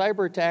either been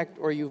cyber attacked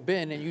or you've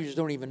been and you just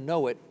don't even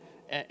know it.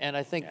 And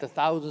I think the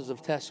thousands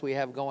of tests we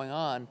have going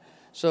on.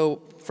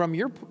 So from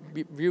your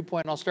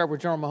viewpoint, and I'll start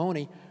with General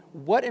Mahoney,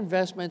 what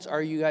investments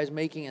are you guys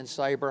making in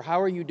cyber? How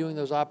are you doing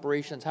those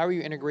operations? How are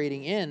you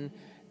integrating in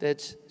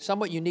that's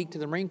somewhat unique to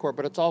the Marine Corps,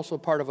 but it's also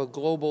part of a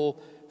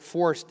global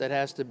force that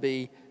has to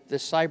be the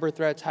cyber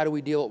threats? How do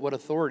we deal with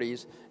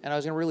authorities? And I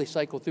was going to really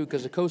cycle through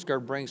because the Coast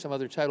Guard brings some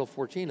other Title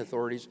 14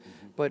 authorities.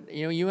 But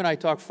you know, you and I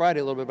talked Friday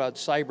a little bit about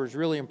cyber is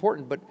really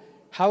important, but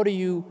how do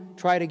you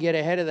try to get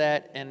ahead of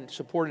that and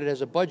support it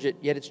as a budget,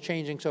 yet it's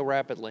changing so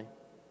rapidly?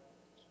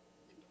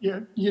 Yeah,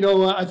 you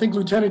know, I think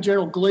Lieutenant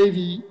General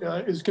Glavy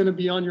is going to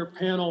be on your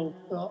panel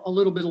a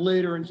little bit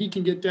later, and he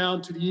can get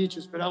down to the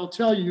Aegis. But I will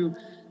tell you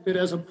that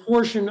as a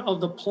portion of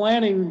the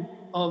planning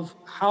of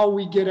how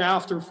we get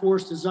after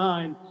force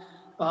design,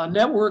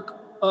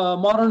 network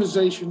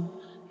modernization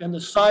and the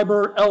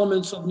cyber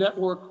elements of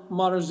network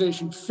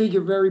modernization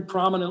figure very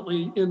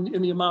prominently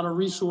in the amount of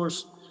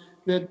resource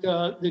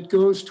that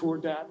goes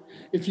toward that.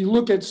 If you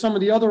look at some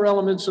of the other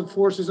elements of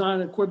force design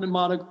and equipment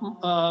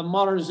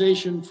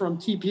modernization, from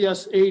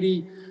TPS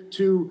 80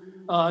 to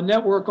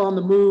network on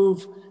the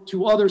move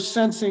to other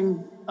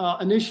sensing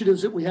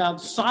initiatives that we have,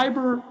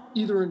 cyber,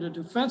 either in a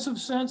defensive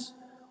sense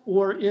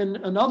or in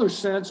another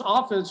sense,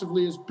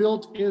 offensively, is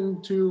built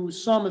into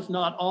some, if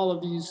not all, of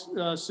these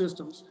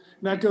systems.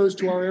 And that goes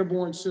to our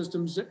airborne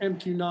systems,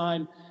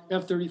 MQ-9,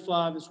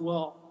 F-35 as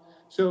well.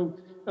 So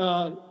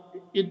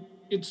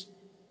it's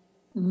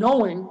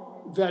knowing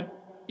that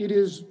it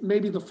is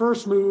maybe the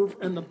first move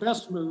and the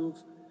best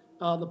move,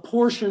 the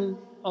portion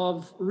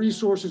of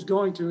resources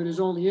going to it is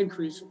only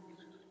increasing.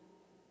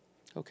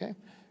 Okay.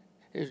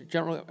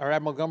 General or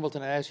Admiral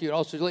Gumbleton, I ask you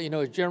also to let you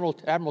know, Admiral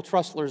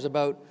Trussler is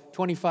about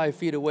 25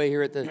 feet away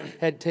here at the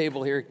head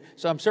table here.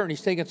 So I'm certain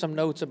he's taking some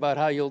notes about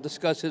how you'll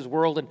discuss his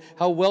world and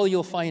how well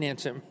you'll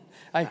finance him.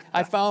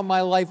 I found my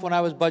life when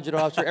I was budget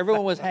officer.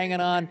 Everyone was hanging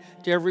on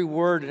to every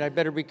word, and I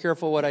better be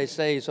careful what I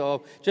say.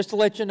 So just to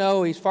let you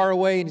know, he's far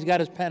away and he's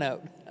got his pen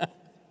out.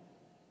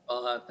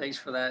 Well, thanks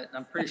for that.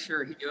 I'm pretty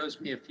sure he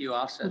owes me a few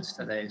offsets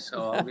today,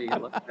 so I'll be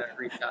looking to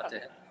reach out to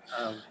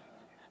him.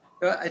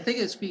 I think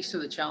it speaks to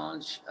the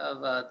challenge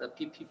of the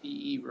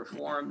PPPE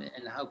reform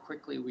and how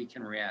quickly we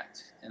can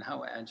react and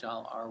how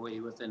agile are we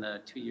within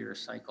a 2-year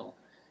cycle.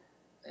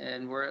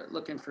 And we're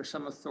looking for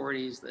some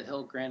authorities that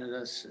Hill granted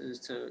us is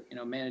to, you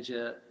know, manage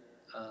an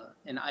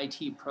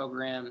IT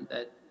program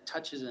that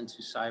touches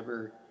into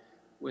cyber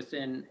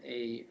within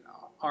a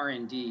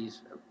R&D.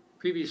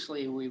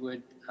 Previously, we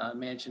would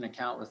manage an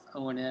account with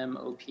O&M,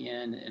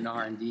 OPN, and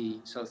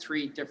R&D. So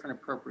 3 different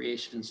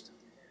appropriations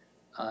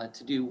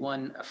to do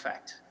one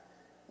effect.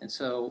 And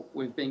so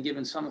we've been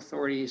given some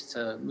authorities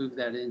to move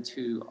that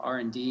into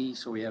R&D,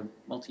 so we have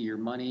multi-year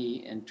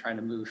money and try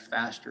to move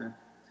faster.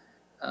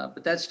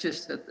 But that's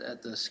just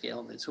at the scale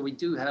of it. So we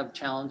do have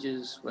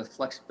challenges with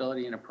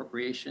flexibility and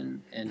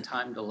appropriation and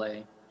time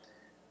delay.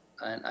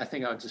 And I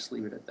think I'll just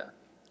leave it at that.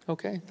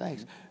 Okay,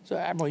 thanks. So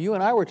Admiral, you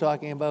and I were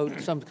talking about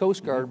some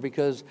Coast Guard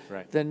because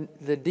then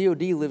the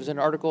DOD lives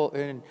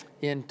in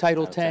in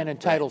Title 10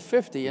 and Title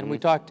 50, and we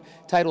talked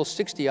Title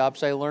 60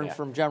 ops. I learned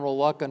from General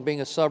Luck on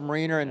being a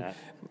submariner and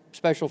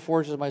Special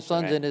Forces my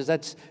son's in, is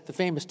that's the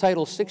famous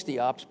Title 60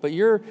 ops. But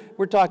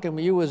we're talking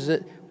you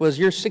was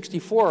your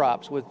 64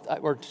 ops with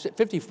or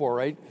 54,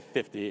 right?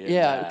 50.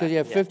 Yeah, because you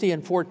have 50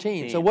 and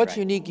 14. So what's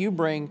unique you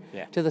bring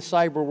to the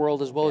cyber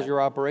world as well as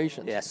your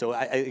operations? Yeah, so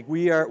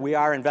we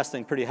are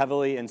investing pretty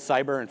heavily in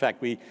cyber. In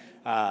fact,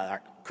 our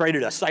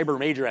created a cyber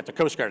major at the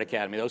Coast Guard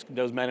Academy.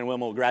 Those men and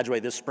women will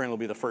graduate this spring, will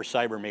be the first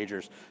cyber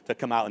majors to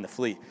come out in the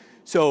fleet.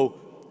 So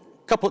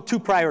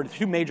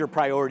two major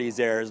priorities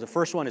there is the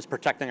first one is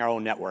protecting our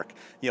own network.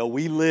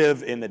 We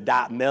live in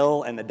the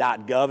 .mil and the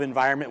 .gov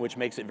environment, which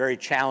makes it very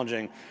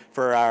challenging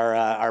for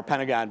our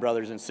Pentagon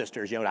brothers and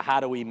sisters.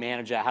 How do we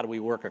manage that? How do we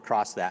work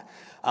across that?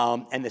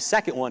 And the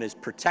second one is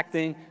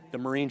protecting the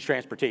marine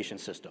transportation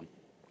system.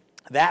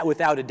 That,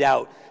 without a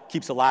doubt,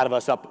 keeps a lot of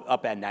us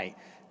up at night.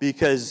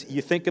 Because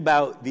you think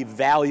about the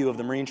value of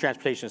the marine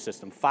transportation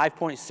system,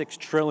 $5.6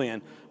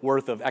 trillion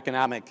worth of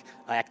economic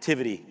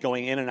activity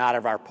going in and out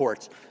of our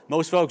ports.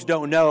 Most folks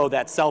don't know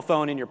that cell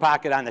phone in your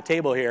pocket on the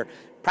table here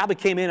probably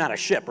came in on a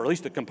ship, or at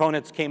least the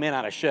components came in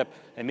on a ship,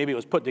 and maybe it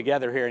was put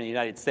together here in the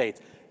United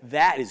States.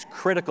 That is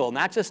critical,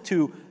 not just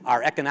to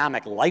our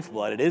economic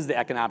lifeblood, it is the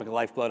economic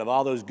lifeblood of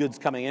all those goods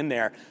coming in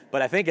there,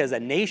 but I think as a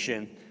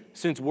nation,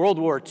 since World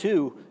War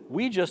II,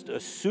 we just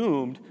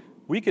assumed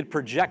we could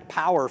project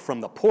power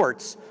from the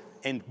ports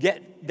and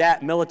get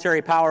that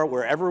military power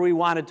wherever we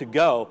wanted to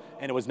go,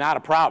 and it was not a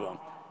problem.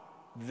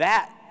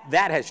 That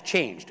has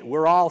changed.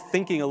 We're all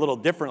thinking a little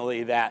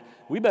differently that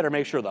we better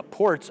make sure the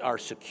ports are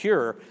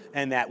secure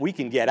and that we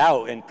can get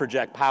out and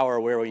project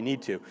power where we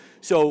need to.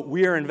 So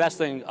we are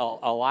investing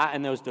a lot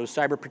in those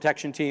cyber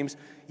protection teams,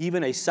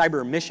 even a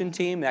cyber mission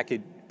team that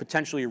could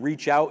potentially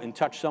reach out and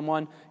touch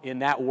someone in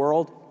that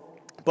world.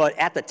 But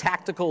at the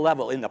tactical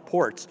level in the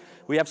ports,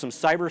 we have some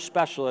cyber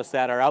specialists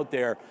that are out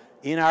there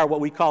in what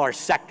we call our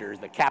sectors,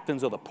 the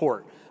captains of the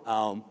port.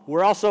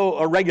 We're also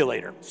a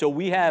regulator, so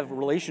we have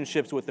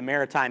relationships with the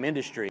maritime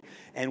industry,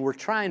 and we're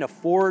trying to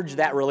forge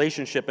that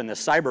relationship in the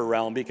cyber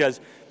realm because,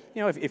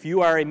 if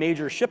you are a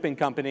major shipping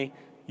company,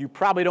 you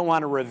probably don't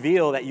want to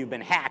reveal that you've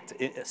been hacked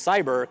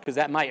cyber because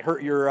that might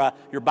hurt your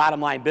bottom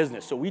line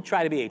business. So we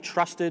try to be a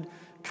trusted,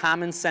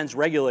 common sense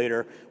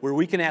regulator where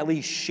we can at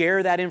least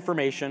share that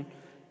information,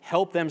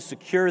 help them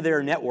secure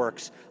their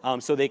networks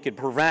so they could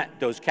prevent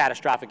those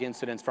catastrophic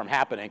incidents from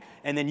happening,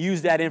 and then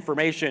use that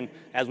information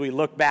as we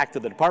look back to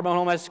the Department of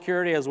Homeland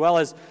Security as well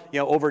as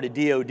over to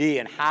DOD,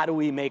 and how do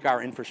we make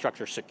our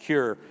infrastructure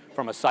secure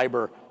from a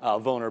cyber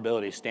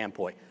vulnerability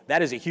standpoint.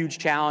 That is a huge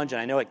challenge,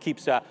 and I know it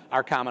keeps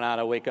our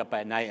Commandant wake up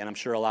at night, and I'm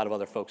sure a lot of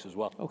other folks as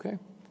well. Okay,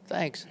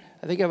 thanks.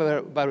 I think I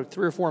have about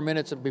 3 or 4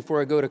 minutes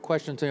before I go to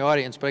questions to the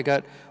audience, but I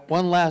got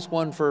one last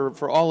one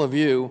for all of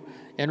you.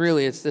 And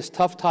really, it's this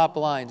tough top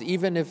lines.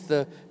 Even if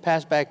the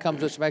passback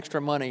comes with some extra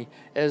money,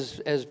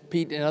 as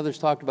Pete and others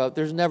talked about,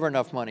 there's never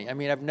enough money. I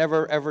mean, I've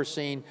never, ever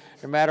seen,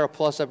 no matter a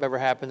plus-up ever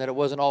happened, that it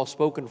wasn't all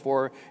spoken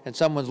for and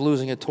someone's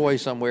losing a toy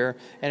somewhere.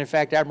 And in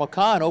fact, Admiral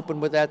Khan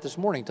opened with that this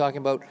morning, talking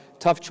about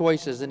tough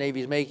choices the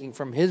Navy's making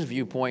from his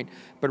viewpoint.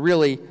 But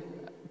really,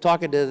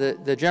 talking to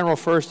the general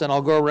first, and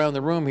I'll go around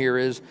the room here,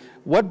 is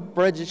what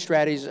budget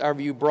strategies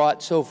have you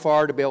brought so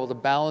far to be able to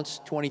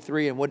balance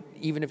 23, and what,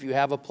 even if you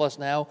have a plus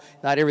now,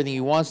 not everything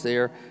you want's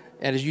there,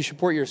 and as you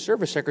support your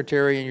service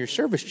secretary and your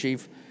service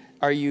chief,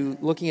 are you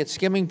looking at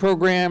skimming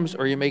programs,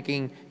 or are you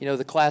making,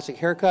 the classic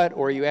haircut,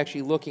 or are you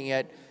actually looking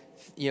at,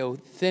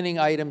 thinning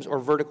items or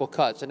vertical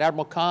cuts? And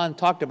Admiral Khan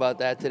talked about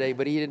that today,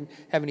 but he didn't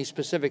have any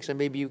specifics, and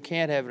maybe you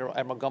can't have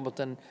Admiral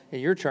Gumbleton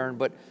in your turn,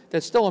 but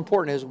that's still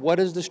important, is what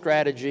is the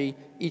strategy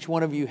each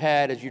one of you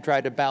had as you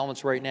try to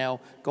balance right now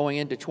going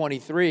into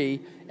 23?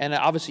 And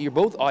obviously you're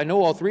both, I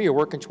know all three are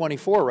working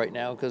 24 right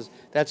now, because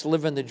that's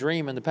living the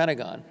dream in the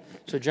Pentagon.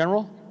 So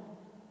General?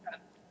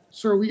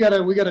 Sir, we got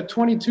a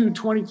 22,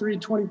 23,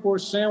 24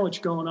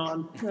 sandwich going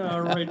on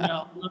right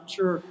now. I'm not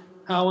sure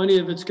how any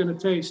of it's going to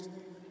taste.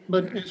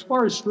 But as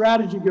far as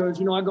strategy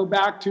goes, I go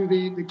back to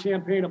the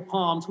campaign of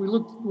Palms. We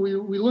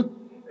look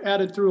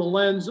at it through a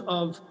lens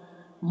of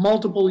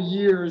multiple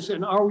years,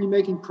 and are we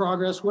making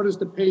progress? What is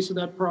the pace of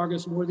that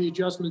progress, and what are the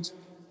adjustments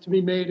to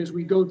be made as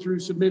we go through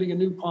submitting a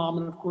new POM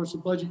and, of course, the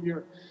budget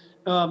year?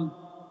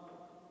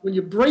 When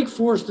you break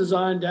force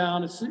design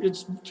down,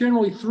 it's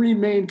generally 3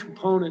 main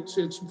components.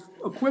 It's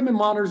equipment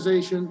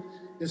modernization,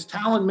 it's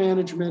talent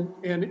management,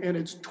 and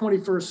it's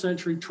 21st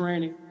century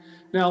training.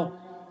 Now,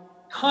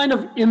 kind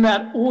of in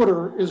that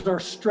order is our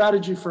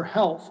strategy for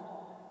health.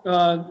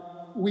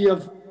 We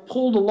have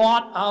pulled a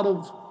lot out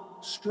of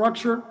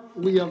structure.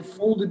 We have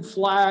folded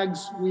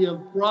flags. We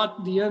have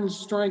brought the end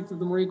strength of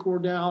the Marine Corps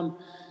down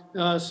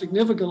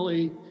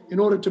significantly in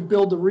order to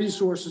build the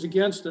resources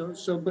against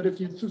those. But if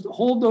you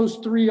hold those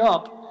 3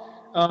 up,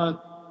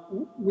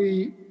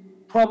 we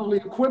probably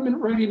equipment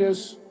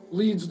readiness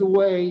leads the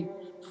way,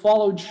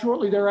 followed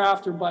shortly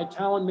thereafter by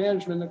talent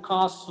management, the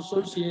costs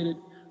associated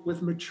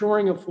with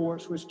maturing a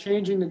force, with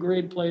changing the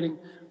grade plating,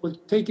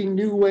 with taking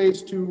new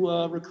ways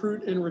to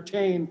recruit and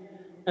retain,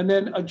 and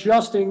then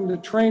adjusting the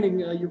training.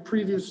 Your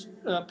previous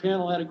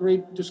panel had a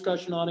great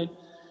discussion on it,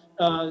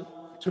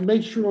 to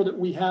make sure that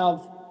we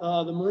have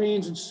the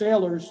Marines and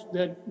sailors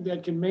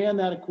that can man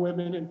that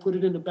equipment and put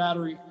it into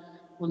battery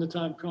when the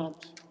time comes.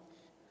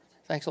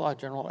 Thanks a lot,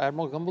 General.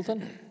 Admiral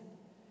Gumbleton?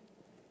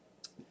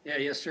 Yeah,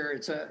 yes, sir.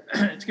 It's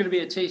going to be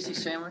a tasty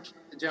sandwich,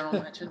 the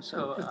General mentioned,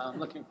 so I'm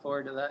looking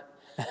forward to that.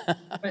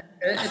 But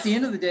at the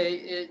end of the day,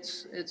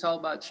 it's all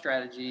about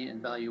strategy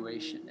and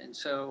valuation. And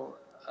so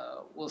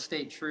we'll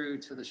stay true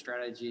to the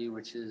strategy,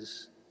 which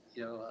is,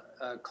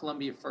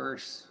 Columbia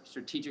first,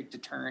 strategic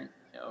deterrent,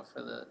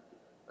 for the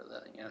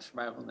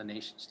survival of the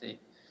nation state.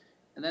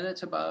 And then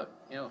it's about,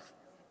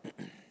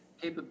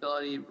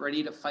 capability,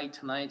 ready to fight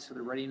tonight, so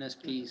the readiness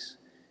piece,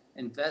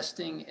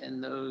 investing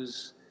in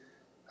those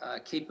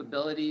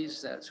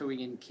capabilities so we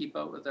can keep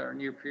up with our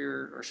near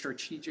peer or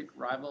strategic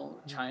rival,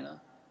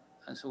 China.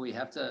 And so we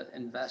have to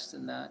invest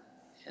in that.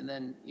 And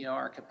then,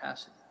 our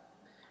capacity.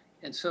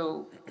 And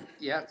so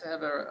you have to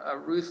have a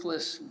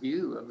ruthless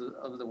view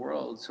of the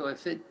world. So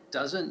if it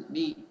doesn't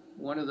meet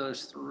one of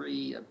those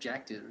three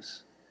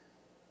objectives,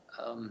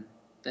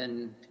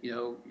 then,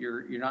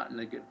 you're not in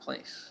a good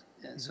place.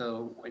 And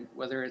so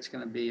whether it's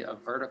going to be a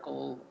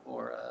vertical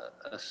or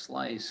a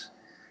slice,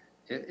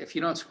 if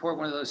you don't support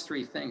one of those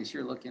three things,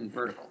 you're looking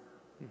vertical.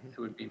 It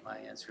would be my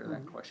answer to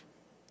that question.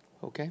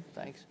 Okay,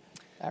 thanks.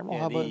 Admiral,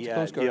 how about the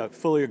Coast Guard?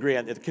 Fully agree.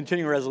 The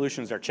continuing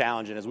resolutions are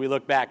challenging. As we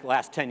look back the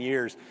last 10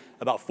 years,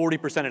 about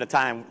 40% of the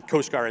time,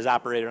 Coast Guard is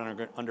operated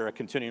under a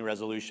continuing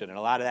resolution. And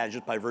a lot of that is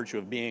just by virtue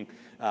of being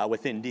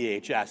within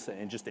DHS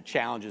and just the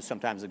challenges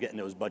sometimes of getting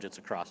those budgets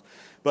across.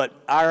 But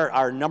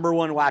our number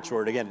one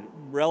watchword, again,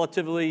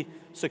 relatively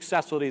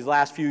successful these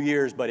last few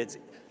years, but it's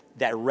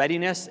that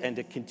readiness and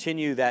to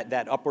continue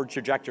that upward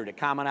trajectory.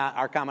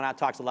 Our Commandant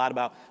talks a lot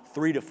about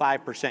 3 to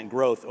 5%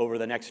 growth over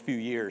the next few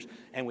years,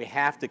 and we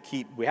have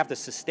to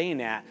sustain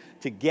that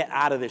to get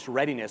out of this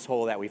readiness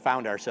hole that we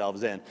found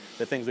ourselves in,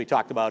 the things we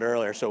talked about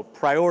earlier. So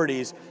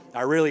priorities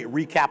are really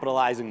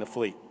recapitalizing the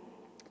fleet.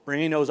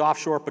 Bringing those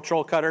offshore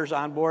patrol cutters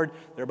on board.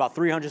 They're about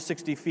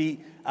 360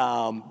 feet,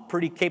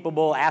 pretty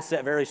capable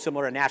asset, very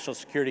similar to National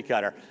Security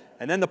Cutter.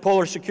 And then the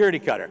Polar Security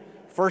Cutter.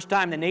 First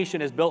time the nation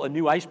has built a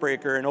new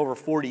icebreaker in over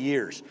 40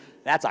 years.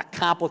 That's a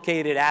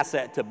complicated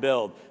asset to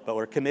build, but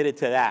we're committed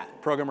to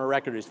that. Program of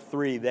record is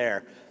 3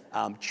 there.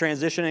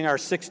 Transitioning our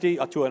 60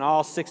 to an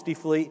all 60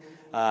 fleet,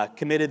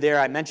 committed there.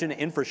 I mentioned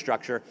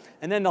infrastructure.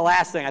 And then the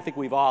last thing I think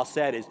we've all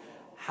said is,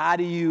 how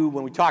do you,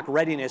 when we talk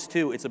readiness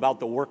too, it's about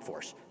the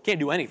workforce. Can't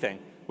do anything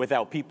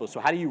without people. So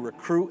how do you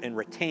recruit and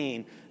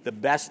retain the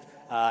best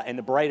and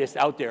the brightest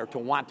out there to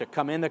want to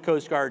come in the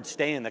Coast Guard,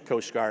 stay in the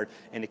Coast Guard,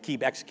 and to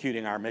keep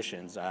executing our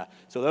missions?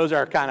 So those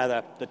are kind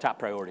of the top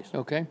priorities.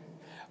 Okay.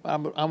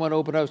 I'm going to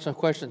open up some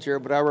questions here,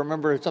 but I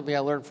remember something I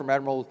learned from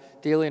Admiral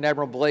Daly and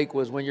Admiral Blake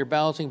was when you're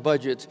balancing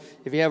budgets,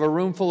 if you have a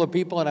room full of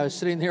people, and I was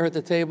sitting there at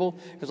the table,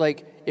 it's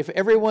like, if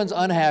everyone's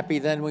unhappy,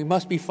 then we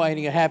must be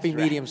finding a happy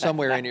medium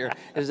somewhere in here,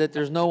 is that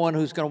there's no one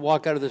who's going to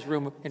walk out of this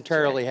room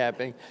entirely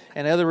happy.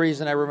 And the other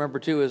reason I remember,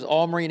 too, is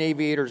all Marine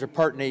aviators are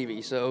part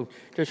Navy. So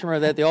just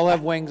remember that. They all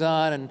have wings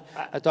on, and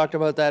I talked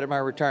about that at my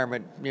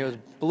retirement. It's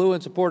blue in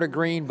support of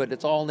green, but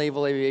it's all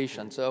naval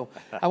aviation. So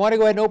I want to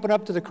go ahead and open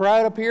up to the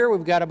crowd up here.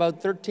 We've got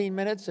about 13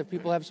 minutes if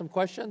people have some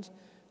questions.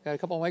 Got a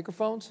couple of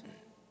microphones?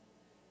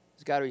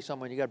 There's got to be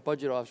someone. You got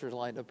budget officers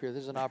lined up here.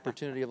 This is an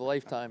opportunity of a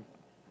lifetime.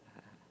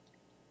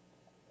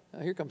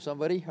 Here comes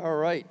somebody. All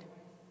right.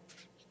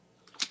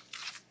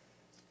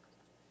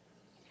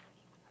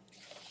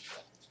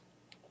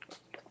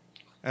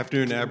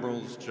 Afternoon,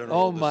 Admirals, General.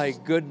 Oh, my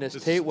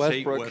goodness. Tate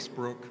Westbrook. Tate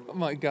Westbrook. Oh,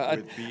 my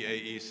God. With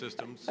BAE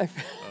Systems.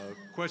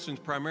 Questions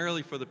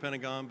primarily for the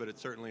Pentagon, but it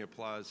certainly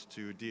applies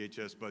to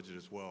DHS budget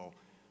as well.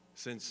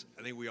 Since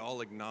I think we all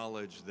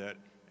acknowledge that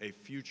a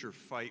future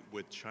fight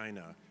with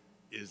China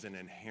is an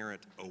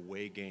inherent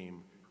away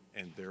game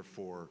and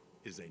therefore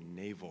is a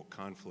naval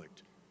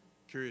conflict.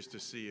 Curious to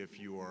see if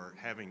you are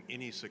having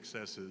any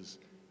successes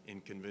in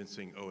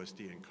convincing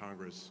OSD and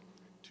Congress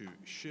to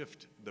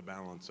shift the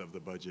balance of the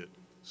budget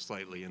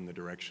slightly in the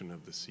direction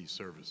of the sea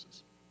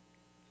services.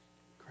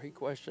 Great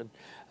question.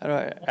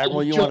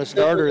 Admiral, you want to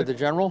start, or the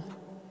General?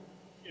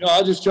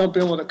 I'll just jump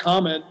in with a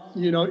comment.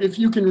 If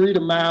you can read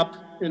a map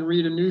and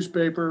read a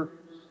newspaper,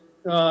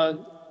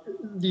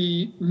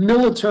 the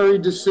military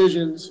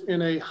decisions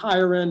in a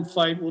higher end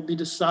fight will be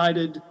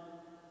decided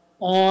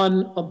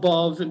on,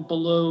 above, and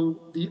below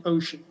the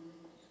ocean,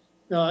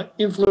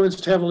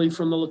 influenced heavily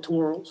from the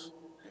littorals.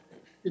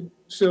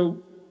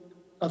 So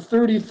a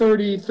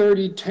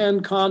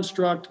 30-30-30-10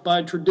 construct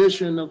by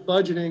tradition of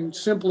budgeting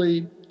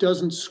simply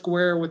doesn't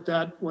square with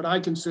that, what I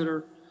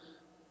consider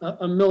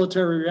a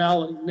military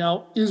reality.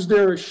 Now, is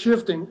there a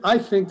shifting? I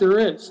think there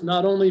is,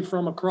 not only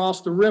from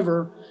across the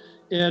river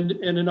and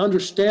an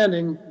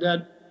understanding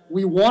that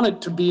we want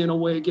it to be an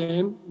away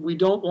game, we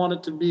don't want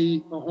it to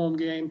be a home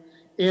game,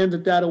 and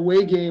that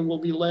away game will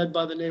be led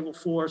by the naval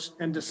force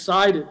and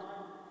decided,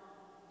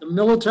 the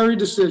military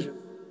decision,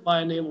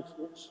 by a naval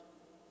force.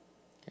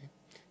 Okay,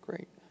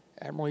 great.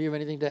 Admiral, you have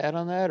anything to add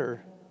on that,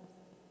 or?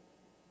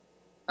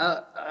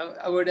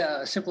 I would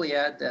simply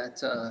add that,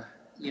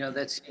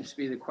 that seems to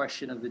be the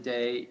question of the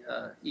day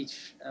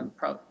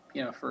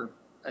for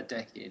a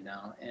decade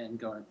now and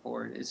going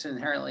forward. It's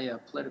inherently a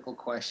political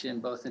question,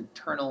 both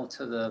internal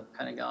to the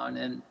Pentagon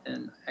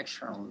and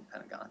external to the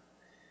Pentagon.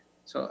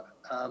 So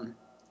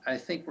I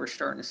think we're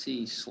starting to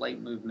see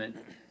slight movement,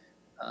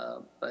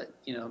 but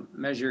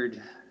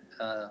measured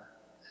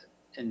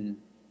in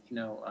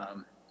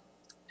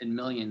in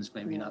millions,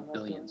 maybe not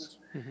billions.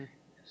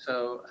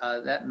 So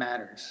that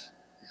matters.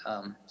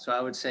 So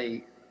I would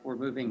say we're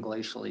moving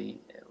glacially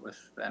with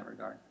that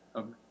regard.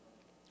 Over.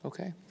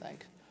 Okay,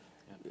 thanks.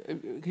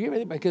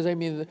 Because I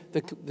mean, the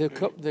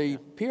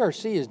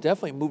PRC has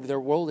definitely moved their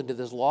world into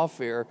this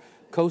lawfare.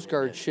 Coast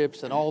Guard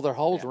ships and all their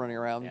hulls running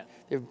around.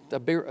 Yeah. A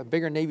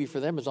bigger Navy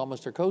for them is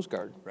almost their Coast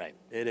Guard. Right,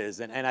 it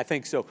is. And I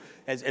think so,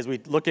 as we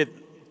look at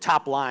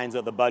top lines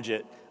of the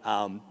budget,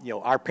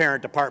 our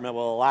parent department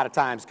will a lot of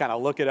times kind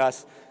of look at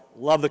us,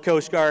 love the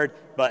Coast Guard,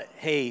 but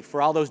hey,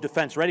 for all those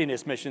defense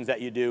readiness missions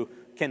that you do,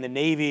 can the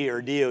Navy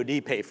or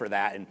DOD pay for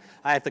that? And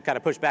I have to kind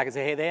of push back and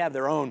say, hey, they have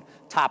their own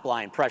top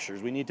line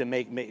pressures. We need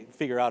to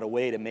figure out a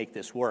way to make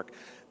this work.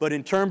 But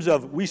in terms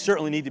of, we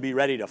certainly need to be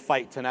ready to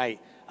fight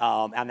tonight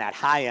on that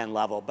high end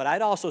level. But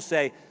I'd also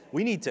say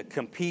we need to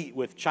compete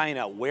with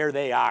China where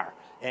they are.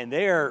 And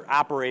they're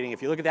operating,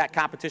 if you look at that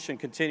competition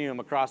continuum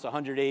across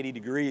 180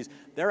 degrees,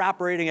 they're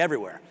operating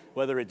everywhere,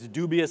 whether it's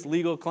dubious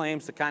legal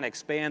claims to kind of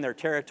expand their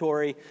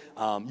territory,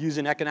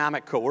 using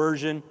economic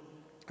coercion,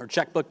 or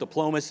checkbook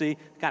diplomacy,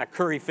 kind of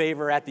curry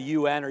favor at the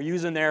UN, or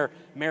using their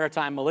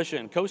maritime militia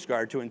and Coast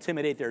Guard to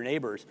intimidate their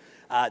neighbors.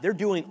 They're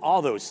doing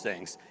all those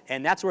things,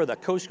 and that's where the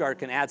Coast Guard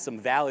can add some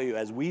value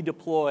as we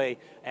deploy,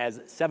 as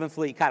 7th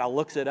Fleet kind of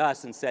looks at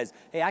us and says,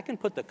 hey, I can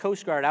put the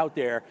Coast Guard out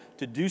there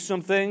to do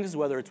some things,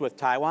 whether it's with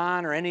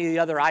Taiwan or any of the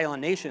other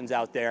island nations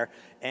out there,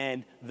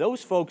 and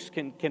those folks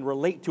can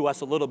relate to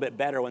us a little bit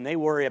better when they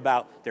worry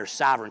about their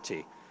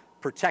sovereignty.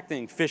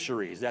 Protecting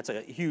fisheries, that's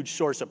a huge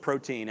source of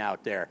protein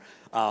out there.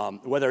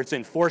 Whether it's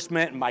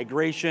enforcement,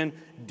 migration,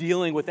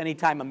 dealing with any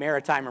time of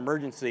maritime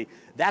emergency,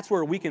 that's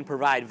where we can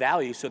provide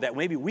value so that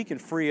maybe we can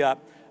free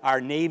up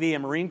our Navy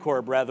and Marine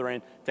Corps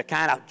brethren to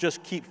kind of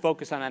just keep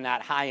focusing on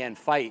that high-end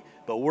fight,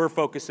 but we're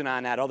focusing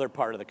on that other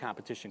part of the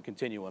competition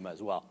continuum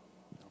as well.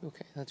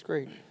 Okay, that's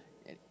great.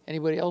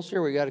 Anybody else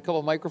here? We got a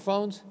couple of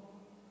microphones.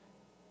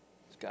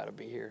 It's got to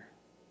be here.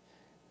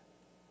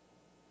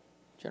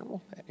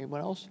 General,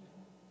 anyone else?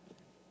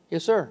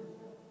 Yes, sir.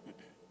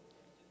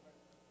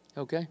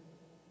 Okay.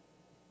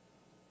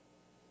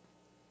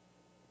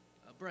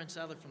 Brian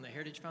Sadler from the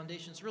Heritage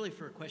Foundation. It's really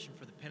for a question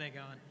for the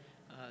Pentagon.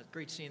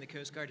 Great seeing the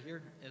Coast Guard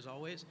here, as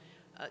always.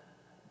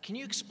 Can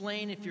you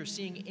explain if you're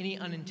seeing any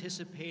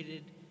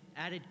unanticipated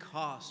added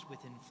cost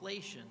with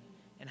inflation,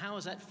 and how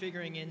is that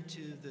figuring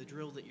into the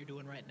drill that you're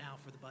doing right now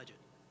for the budget?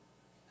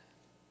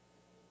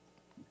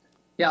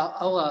 Yeah,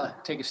 I'll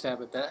take a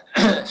stab at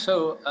that.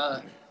 So,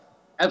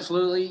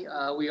 absolutely,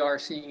 we are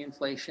seeing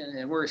inflation,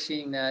 and we're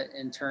seeing that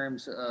in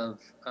terms of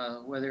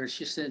whether it's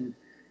just in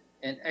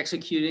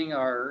executing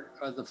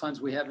the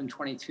funds we have in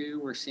 22.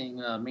 We're seeing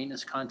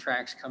maintenance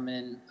contracts come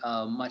in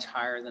much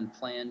higher than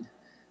planned,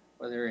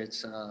 whether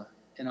it's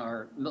in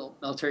our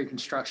military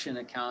construction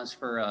accounts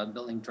for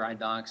building dry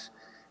docks.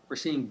 We're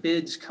seeing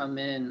bids come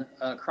in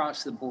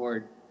across the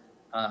board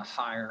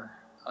higher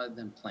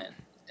than planned,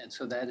 and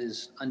so that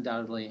is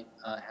undoubtedly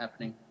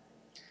happening.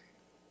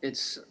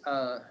 It's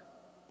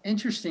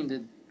interesting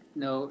to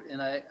note, and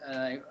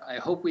I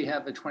hope we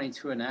have a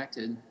 22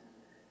 enacted,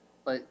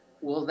 but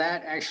will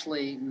that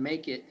actually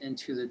make it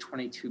into the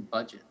 22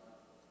 budget?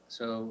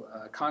 So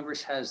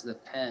Congress has the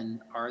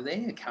pen. Are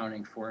they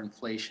accounting for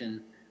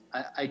inflation?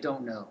 I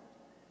don't know.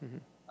 Mm-hmm.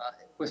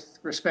 With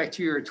respect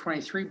to your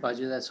 23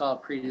 budget, that's all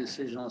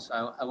pre-decisional,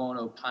 so I won't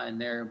opine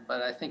there,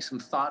 but I think some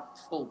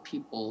thoughtful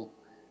people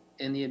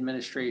in the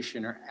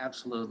administration are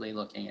absolutely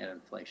looking at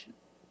inflation.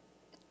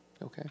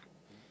 Okay.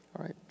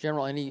 All right.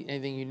 General,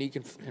 anything unique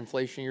in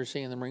inflation you're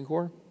seeing in the Marine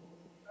Corps?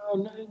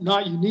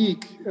 Not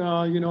unique.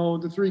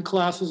 The three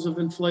classes of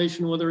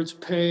inflation, whether it's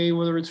pay,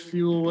 whether it's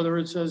fuel, whether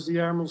it's, as the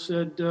Admiral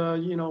said,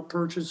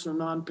 purchase or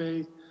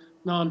non-pay,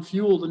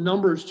 non-fuel, the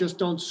numbers just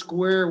don't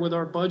square with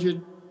our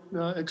budget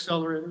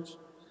accelerators.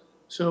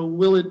 So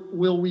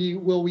will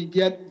we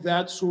get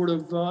that sort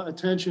of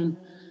attention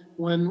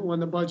when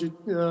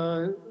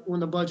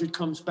the budget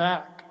comes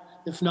back?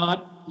 If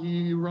not,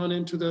 you run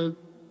into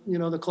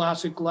the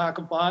classic lack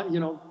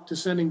of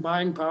descending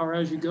buying power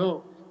as you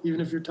go, even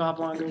if your top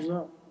line goes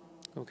up.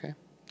 Okay.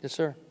 Yes,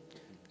 sir.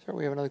 Sir,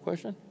 we have another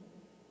question.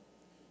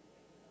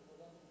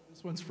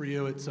 This one's for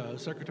you. It's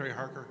Secretary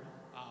Harker.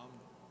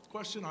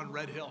 Question on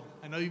Red Hill.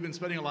 I know you've been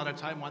spending a lot of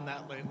time on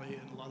that lately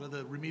and a lot of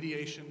the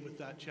remediation with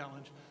that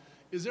challenge.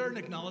 Is there an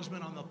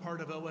acknowledgement on the part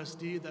of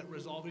OSD that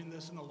resolving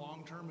this in the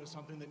long term is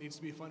something that needs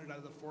to be funded out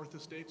of the Fourth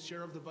Estate's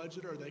share of the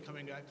budget, or are they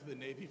coming back to the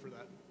Navy for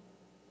that?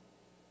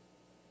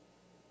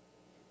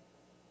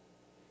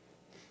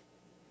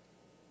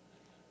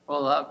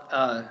 Well,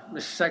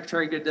 Mr.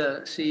 Secretary, good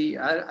to see.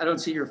 I don't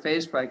see your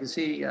face, but I can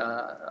see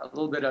a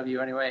little bit of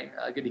you anyway.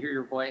 Good to hear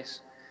your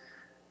voice.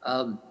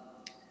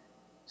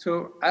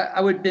 So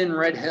I would bin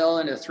Red Hill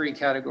into three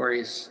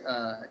categories: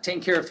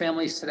 taking care of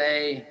families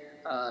today,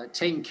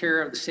 taking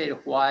care of the state of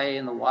Hawaii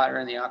and the water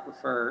and the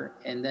aquifer,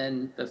 and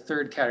then the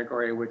third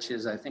category, which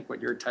is I think what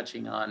you're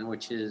touching on,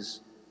 which is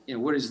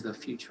what is the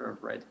future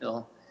of Red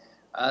Hill?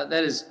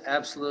 That is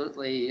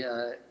absolutely,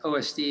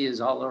 OSD is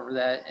all over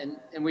that,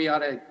 and we ought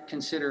to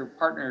consider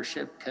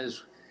partnership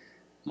because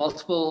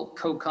Multiple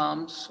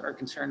COCOMs are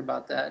concerned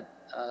about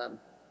that,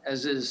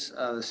 as is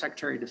the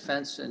Secretary of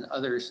Defense and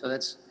others. So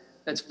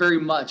that's very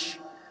much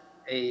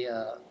a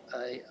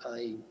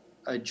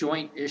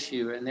joint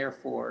issue, and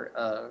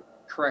therefore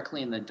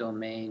correctly in the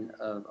domain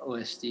of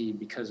OSD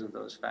because of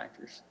those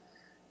factors.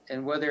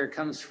 And whether it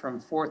comes from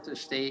Fourth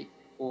Estate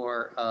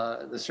or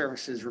the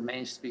services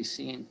remains to be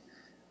seen.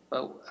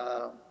 But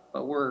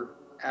we're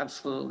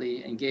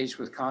absolutely engaged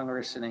with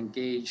Congress and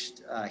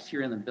engaged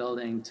here in the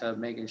building to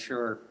making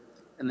sure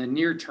in the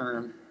near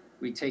term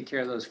we take care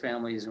of those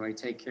families and we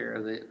take care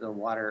of the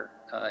water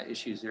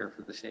issues there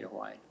for the state of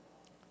Hawaii.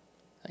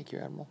 Thank you,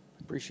 Admiral.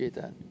 Appreciate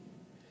that.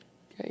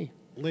 Okay.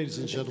 Ladies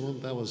and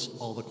gentlemen, that was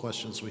all the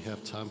questions we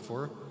have time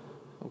for.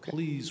 Okay.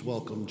 Please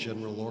welcome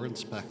General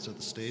Lawrence back to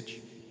the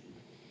stage.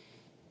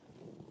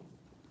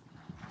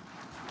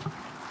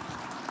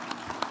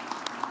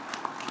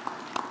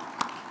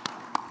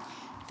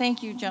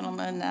 Thank you,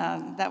 gentlemen.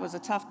 That was a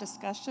tough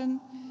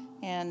discussion,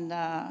 and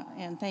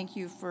thank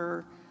you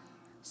for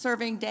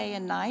serving day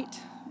and night,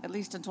 at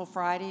least until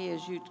Friday,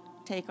 as you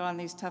take on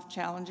these tough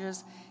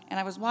challenges. And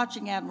I was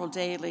watching Admiral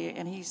Daly,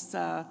 and he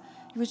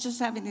was just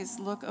having this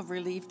look of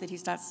relief that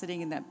he's not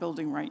sitting in that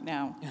building right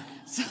now.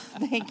 So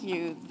thank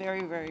you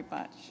very, very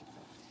much.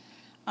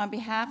 On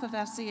behalf of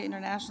FCA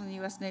International and the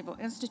U.S. Naval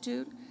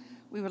Institute,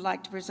 we would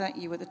like to present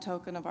you with a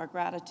token of our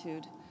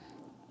gratitude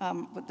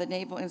with the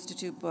Naval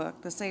Institute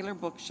book, The Sailor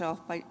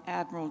Bookshelf by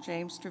Admiral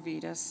James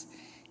Stavridis,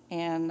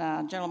 and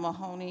General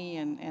Mahoney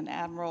and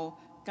Admiral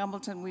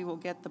Gumbleton. We will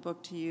get the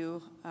book to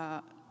you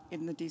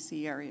in the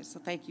D.C. area. So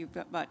thank you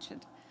much.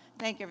 And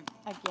thank you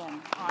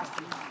again.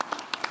 Awesome.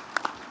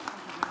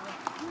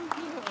 Thank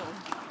you.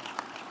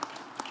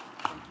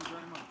 Thank you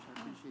very much. I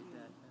appreciate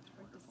that. That's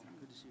wonderful.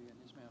 Good to see you again.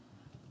 Yes, ma'am.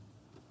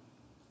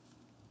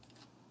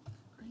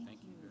 Great. Thank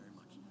you very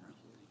much. Thank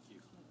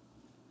you.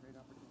 Great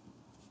opportunity.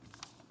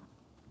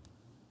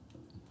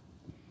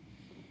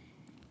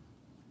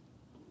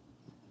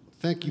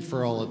 Thank you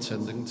for all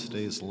attending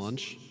today's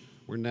lunch.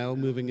 We're now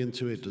moving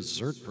into a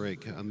dessert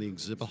break on the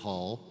exhibit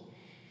hall.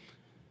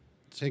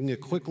 Taking a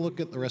quick look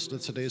at the rest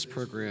of today's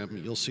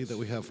program, you'll see that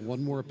we have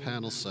one more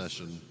panel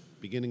session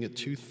beginning at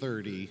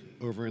 2:30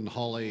 over in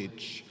Hall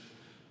H.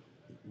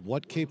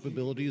 What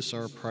capabilities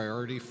are a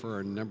priority for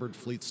our numbered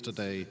fleets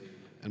today,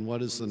 and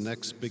what is the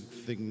next big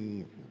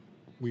thing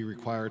we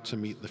require to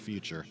meet the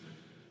future?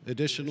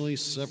 Additionally,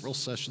 several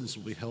sessions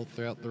will be held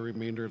throughout the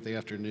remainder of the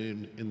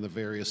afternoon in the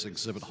various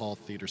exhibit hall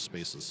theater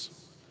spaces.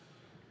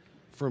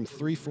 From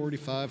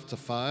 3:45 to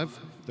 5,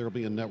 there will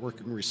be a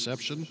networking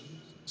reception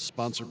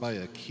sponsored by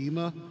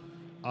Akima,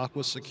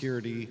 Aqua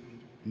Security,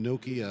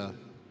 Nokia,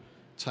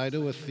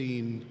 Taito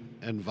Athene,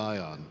 and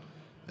Vion.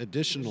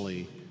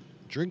 Additionally,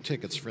 drink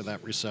tickets for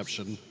that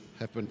reception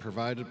have been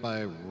provided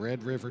by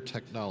Red River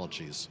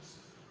Technologies.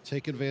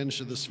 Take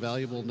advantage of this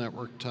valuable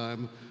network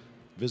time,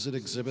 visit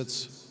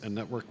exhibits, and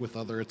network with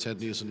other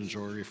attendees and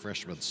enjoy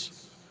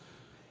refreshments.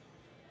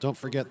 Don't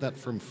forget that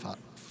from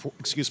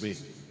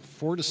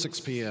 4 to 6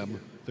 p.m.,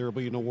 there will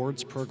be an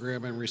awards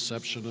program and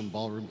reception in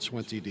Ballroom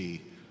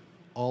 20D.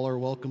 All are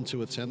welcome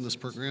to attend this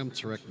program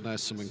to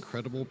recognize some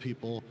incredible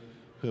people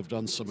who have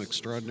done some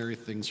extraordinary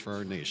things for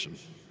our nation.